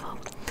beautiful.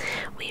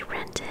 We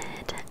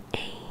rented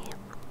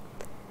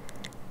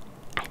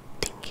I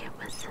think it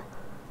was,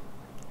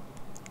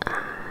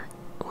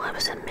 well, it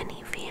was a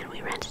minivan.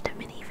 We rented a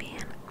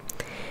minivan,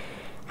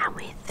 and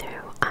we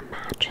threw a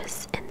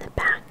mattress in the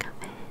back of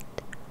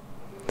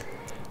it,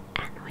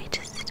 and we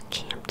just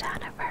camped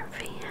out of our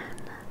van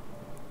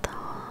the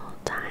whole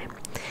time.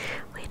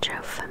 We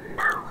drove from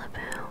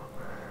Malibu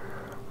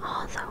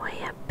all the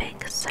way up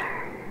Big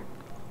Sur,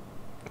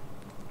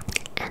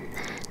 and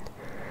then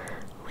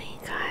we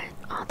got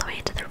all the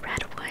way to the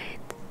Redwoods.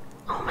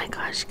 Oh my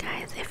gosh,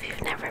 guys, if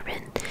you've never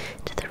been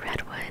to the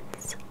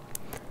Redwoods,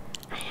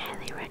 I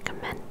highly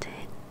recommend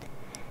it.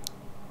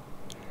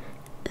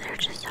 They're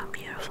just so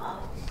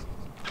beautiful.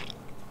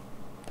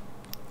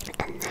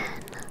 And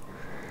then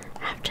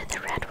after the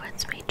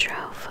Redwoods, we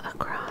drove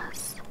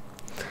across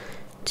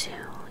to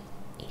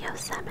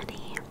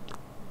Yosemite.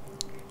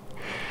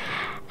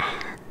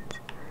 And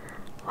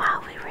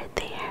while we were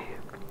there,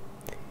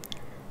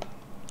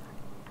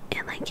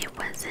 it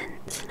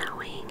wasn't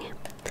snowing,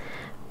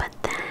 but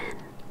then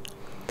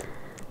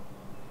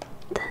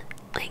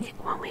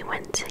when we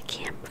went to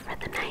camp for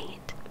the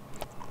night,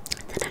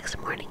 the next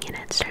morning it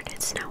had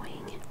started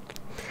snowing.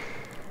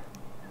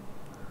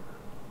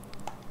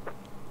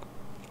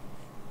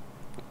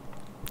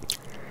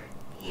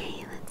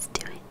 Yay, let's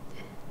do it.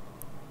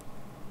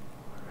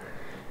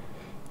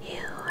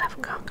 You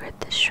have conquered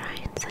the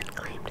shrines and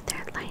claimed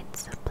their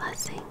lights of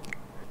blessing.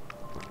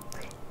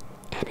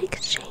 In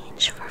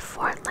exchange for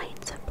 4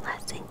 lights of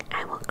blessing,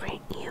 I will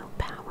grant you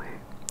power.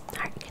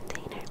 Heart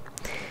container.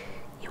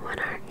 You want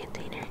a heart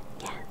container?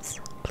 Yes,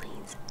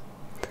 please.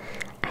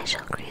 I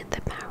shall grant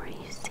the power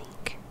you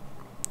seek.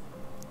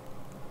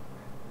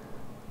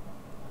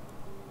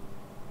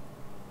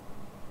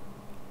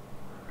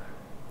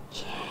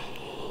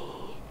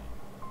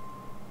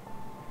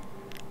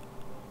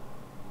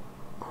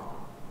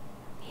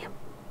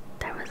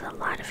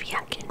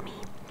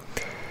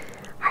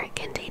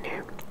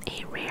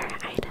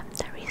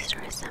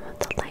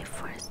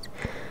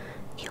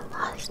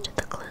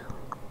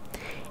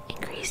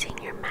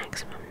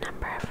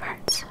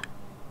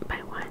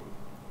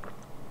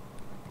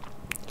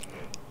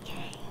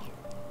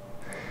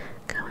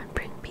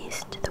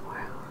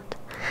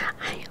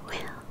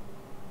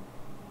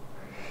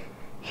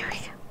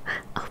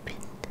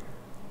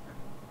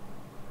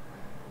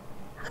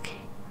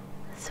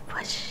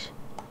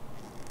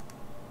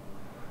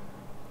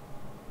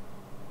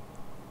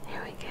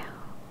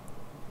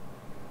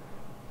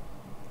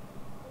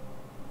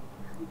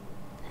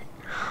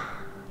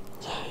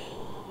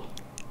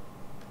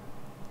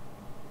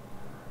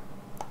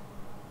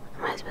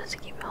 to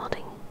keep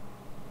holding.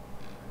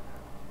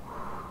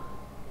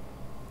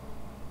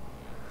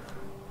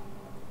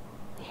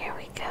 Here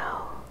we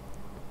go.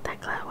 That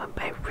cloud went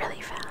by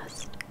really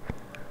fast.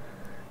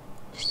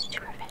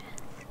 Super fast.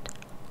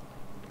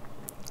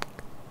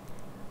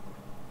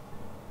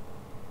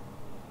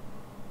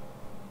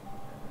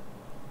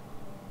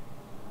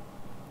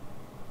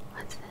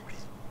 What's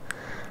this?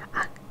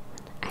 Ah,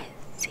 I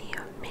see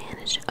you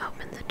managed to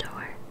open the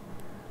door.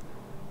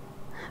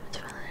 I haven't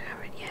fallen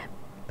over it yet,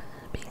 but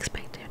to be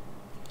expected.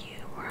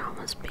 You were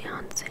almost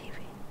beyond saving.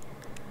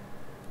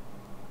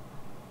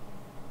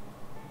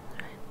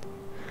 Right.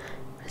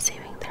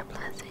 Receiving their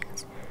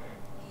blessings,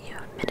 you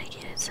have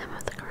mitigated some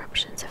of the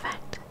corruption's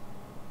effect.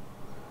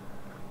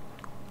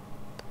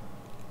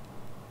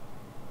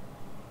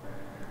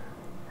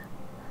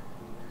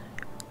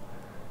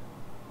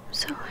 I'm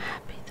so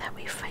happy that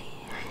we fight.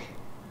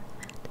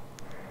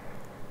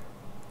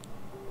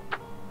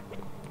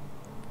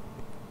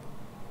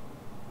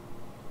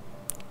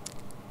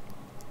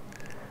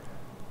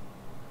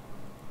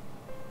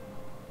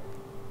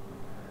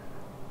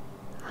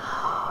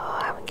 Oh,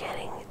 I'm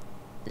getting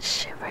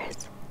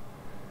shivers.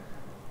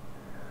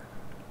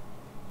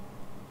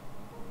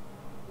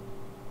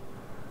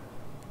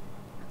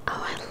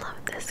 Oh, I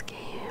love this game.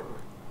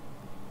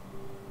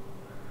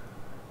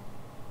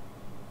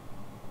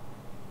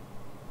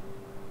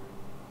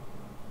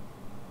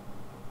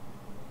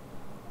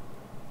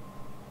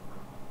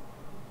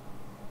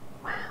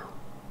 Wow.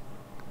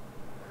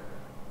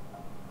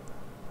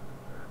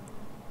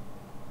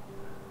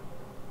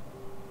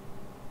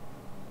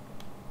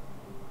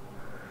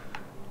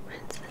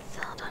 Princess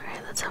Zelda.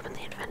 Alright, let's open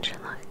the adventure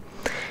log.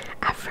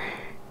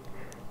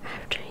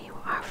 After you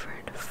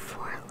offered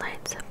 4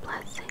 lights of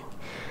blessing,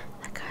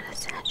 the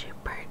goddess had you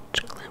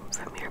purge gloom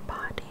from your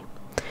body.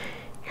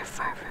 You're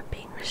far from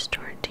being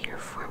restored to your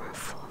former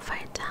full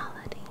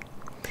vitality.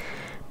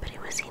 But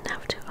it was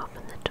enough to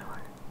open the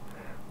door.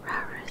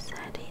 Rauru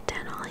said he'd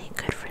done all he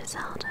could for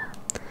Zelda,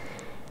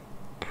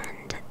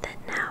 and that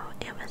now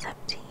it was up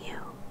to you.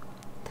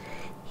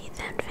 He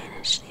then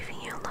vanished,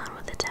 leaving you alone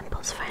with the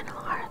temple's final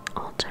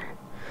altar.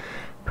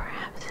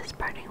 Perhaps his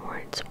parting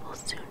words will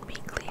soon be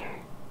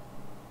clear.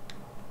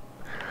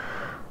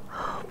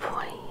 Oh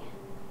boy.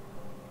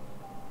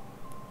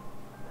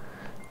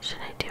 Should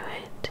I do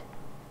it?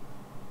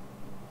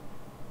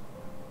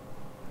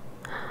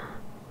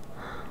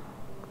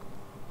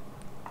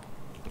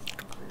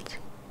 Let's see.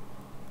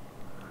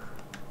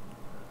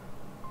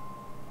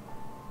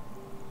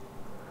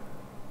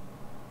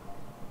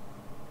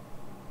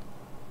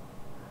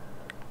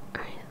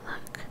 Alright,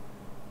 look.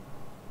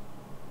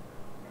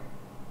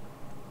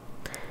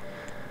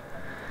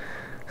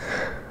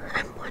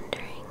 I'm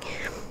wondering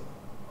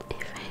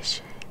if I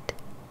should,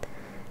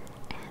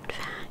 in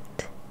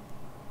fact,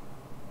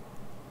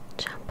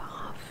 jump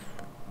off.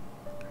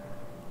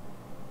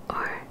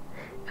 Or,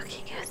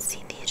 okay, go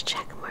see these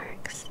check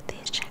marks.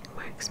 These check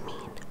marks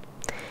mean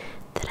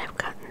that I've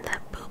gotten the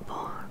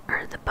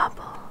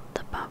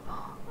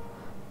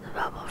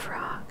bubble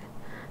frog,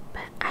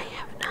 but I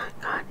have not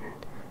gotten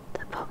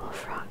the bubble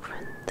frog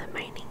from the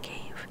mining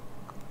cave.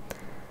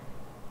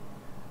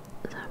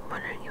 So I'm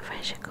wondering if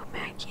I should go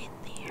back in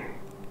there,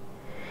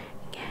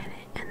 get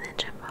it, and then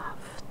jump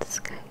off the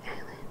Sky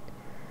Island.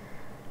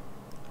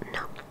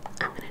 No,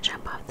 I'm gonna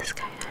jump off the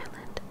Sky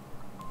Island.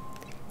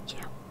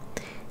 Yeah,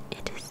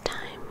 it is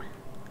time.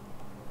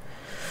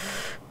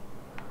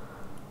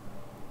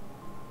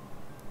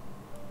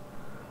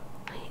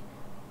 Wait.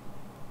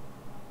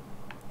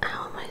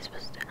 How am I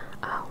supposed to?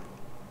 Oh.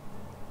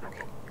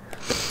 Okay.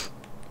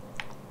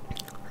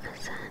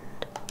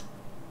 Ascend.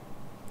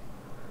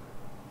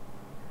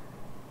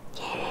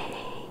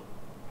 Yay.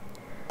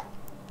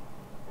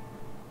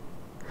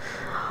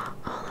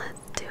 Oh,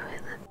 let's do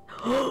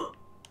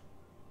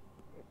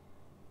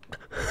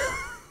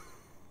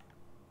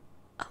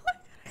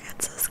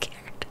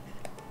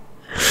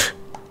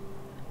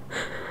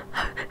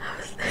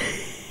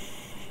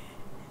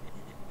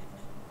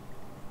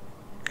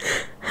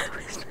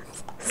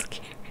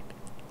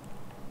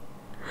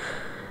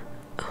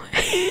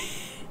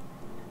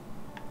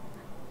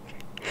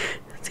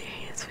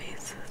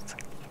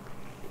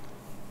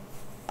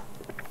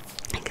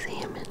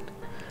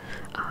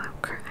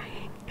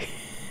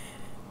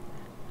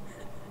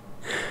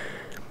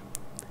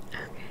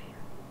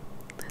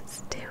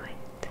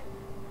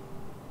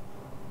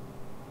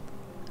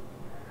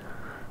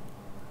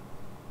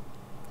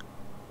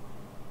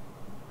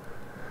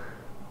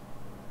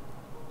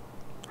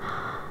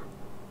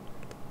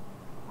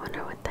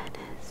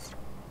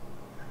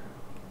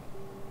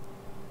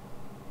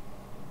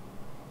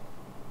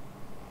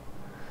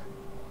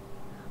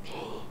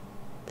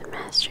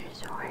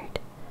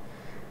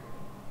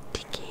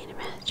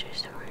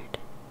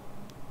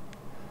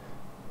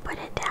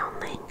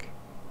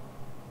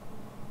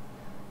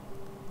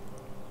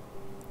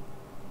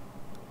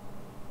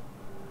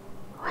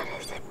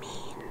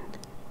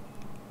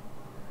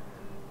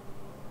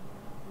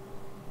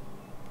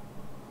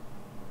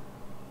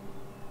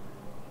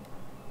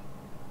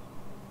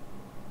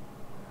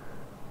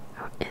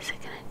Is it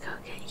gonna go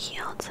get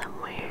healed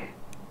somewhere?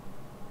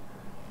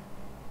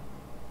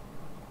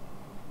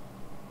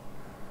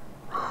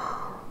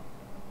 Oh.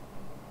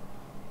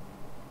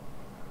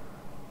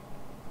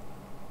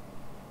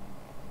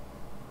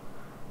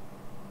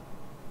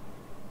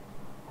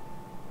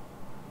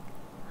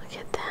 Look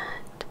at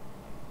that.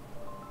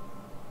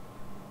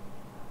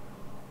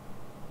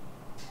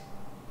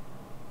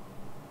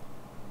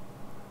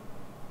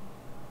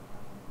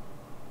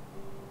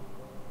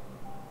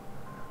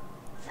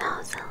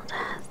 Zelda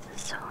has the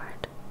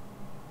sword.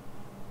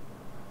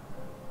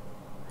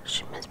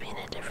 She must be in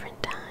a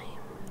different time.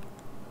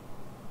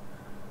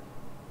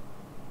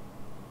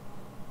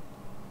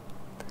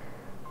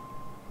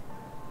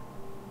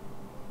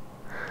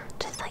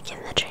 Just like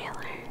in the trailer.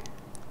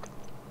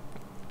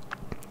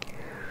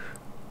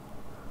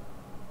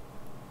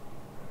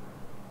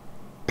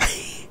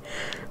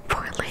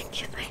 Poor Link,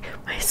 he's like,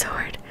 my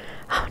sword.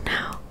 Oh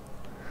no.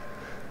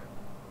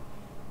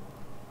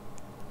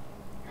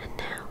 And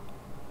now.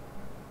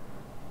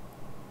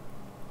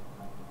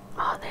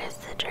 Oh, there's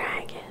the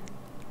dragon.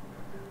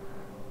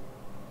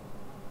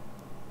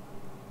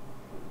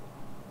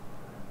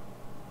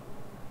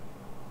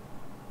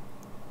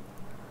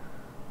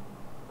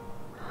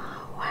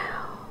 Oh,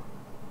 wow.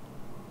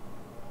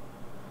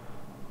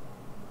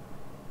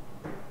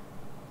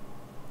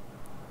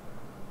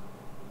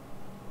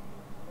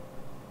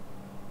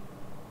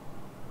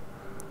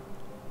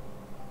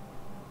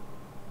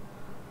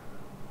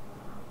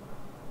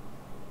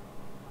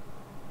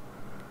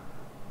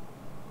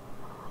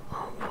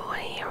 Oh boy,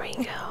 here we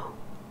go.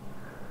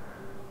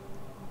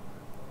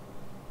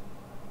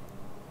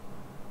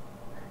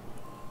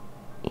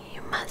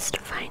 You must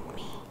find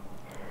me.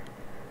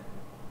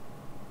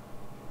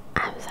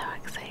 I'm so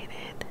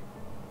excited.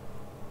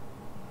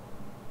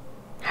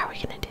 How are we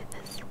gonna do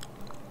this?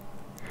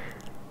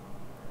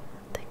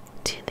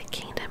 To the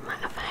kingdom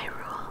of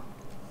Hyrule.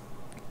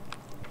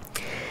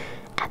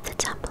 At the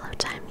Temple of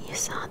Time, you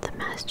saw the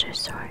Master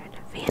Sword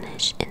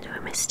vanish into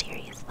a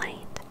mysterious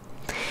light.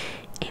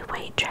 A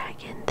white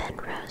dragon then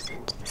rose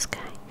into the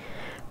sky,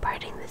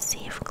 parting the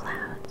sea of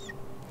clouds.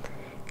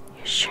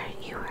 You're sure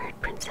you heard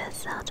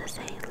Princess Zelda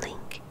say,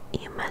 Link,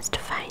 you must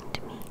find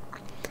me.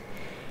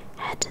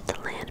 Head to the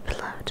land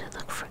below to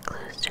look for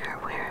clues to her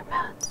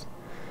whereabouts.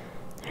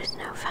 There's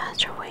no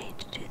faster way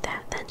to do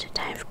that than to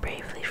dive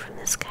bravely from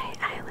the Sky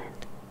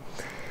Island.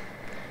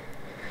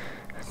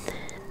 And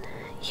then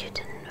you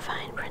didn't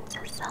find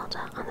Princess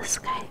Zelda on the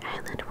Sky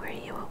Island where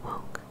you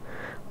awoke.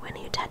 When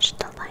you touched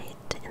the light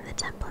in the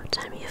Temple of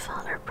Time, you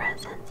felt her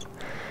presence.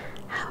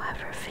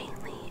 However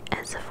faintly,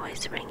 as a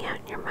voice rang out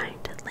in your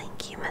mind,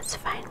 Link, you must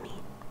find me.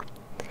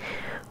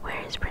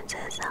 Where is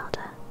Princess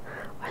Zelda?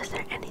 Was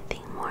there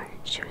anything more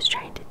she was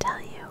trying to tell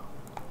you?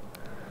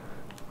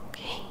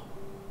 Okay.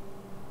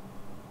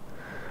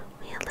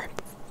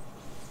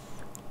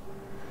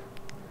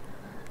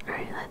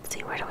 Let's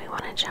see, where do we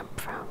want to jump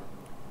from?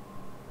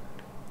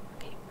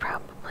 Okay,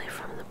 probably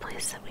from the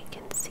place that we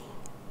can see.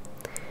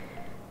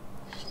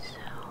 So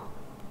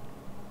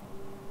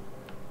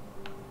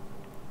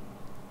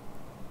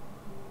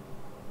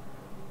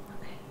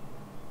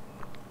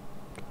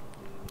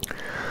okay.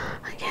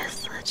 I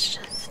guess let's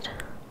just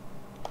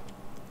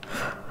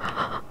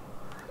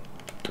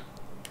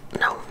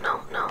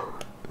no,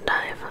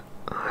 dive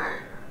or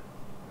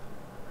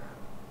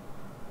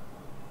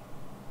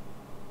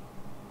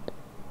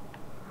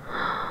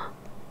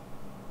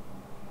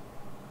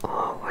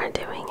oh, we're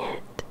doing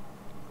it.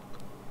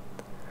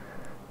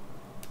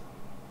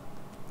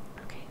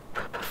 Okay,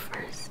 Papa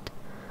first.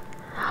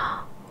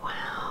 Wow.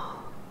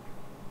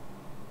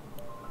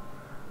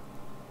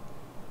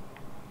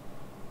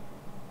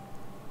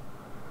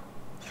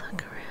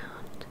 Sakura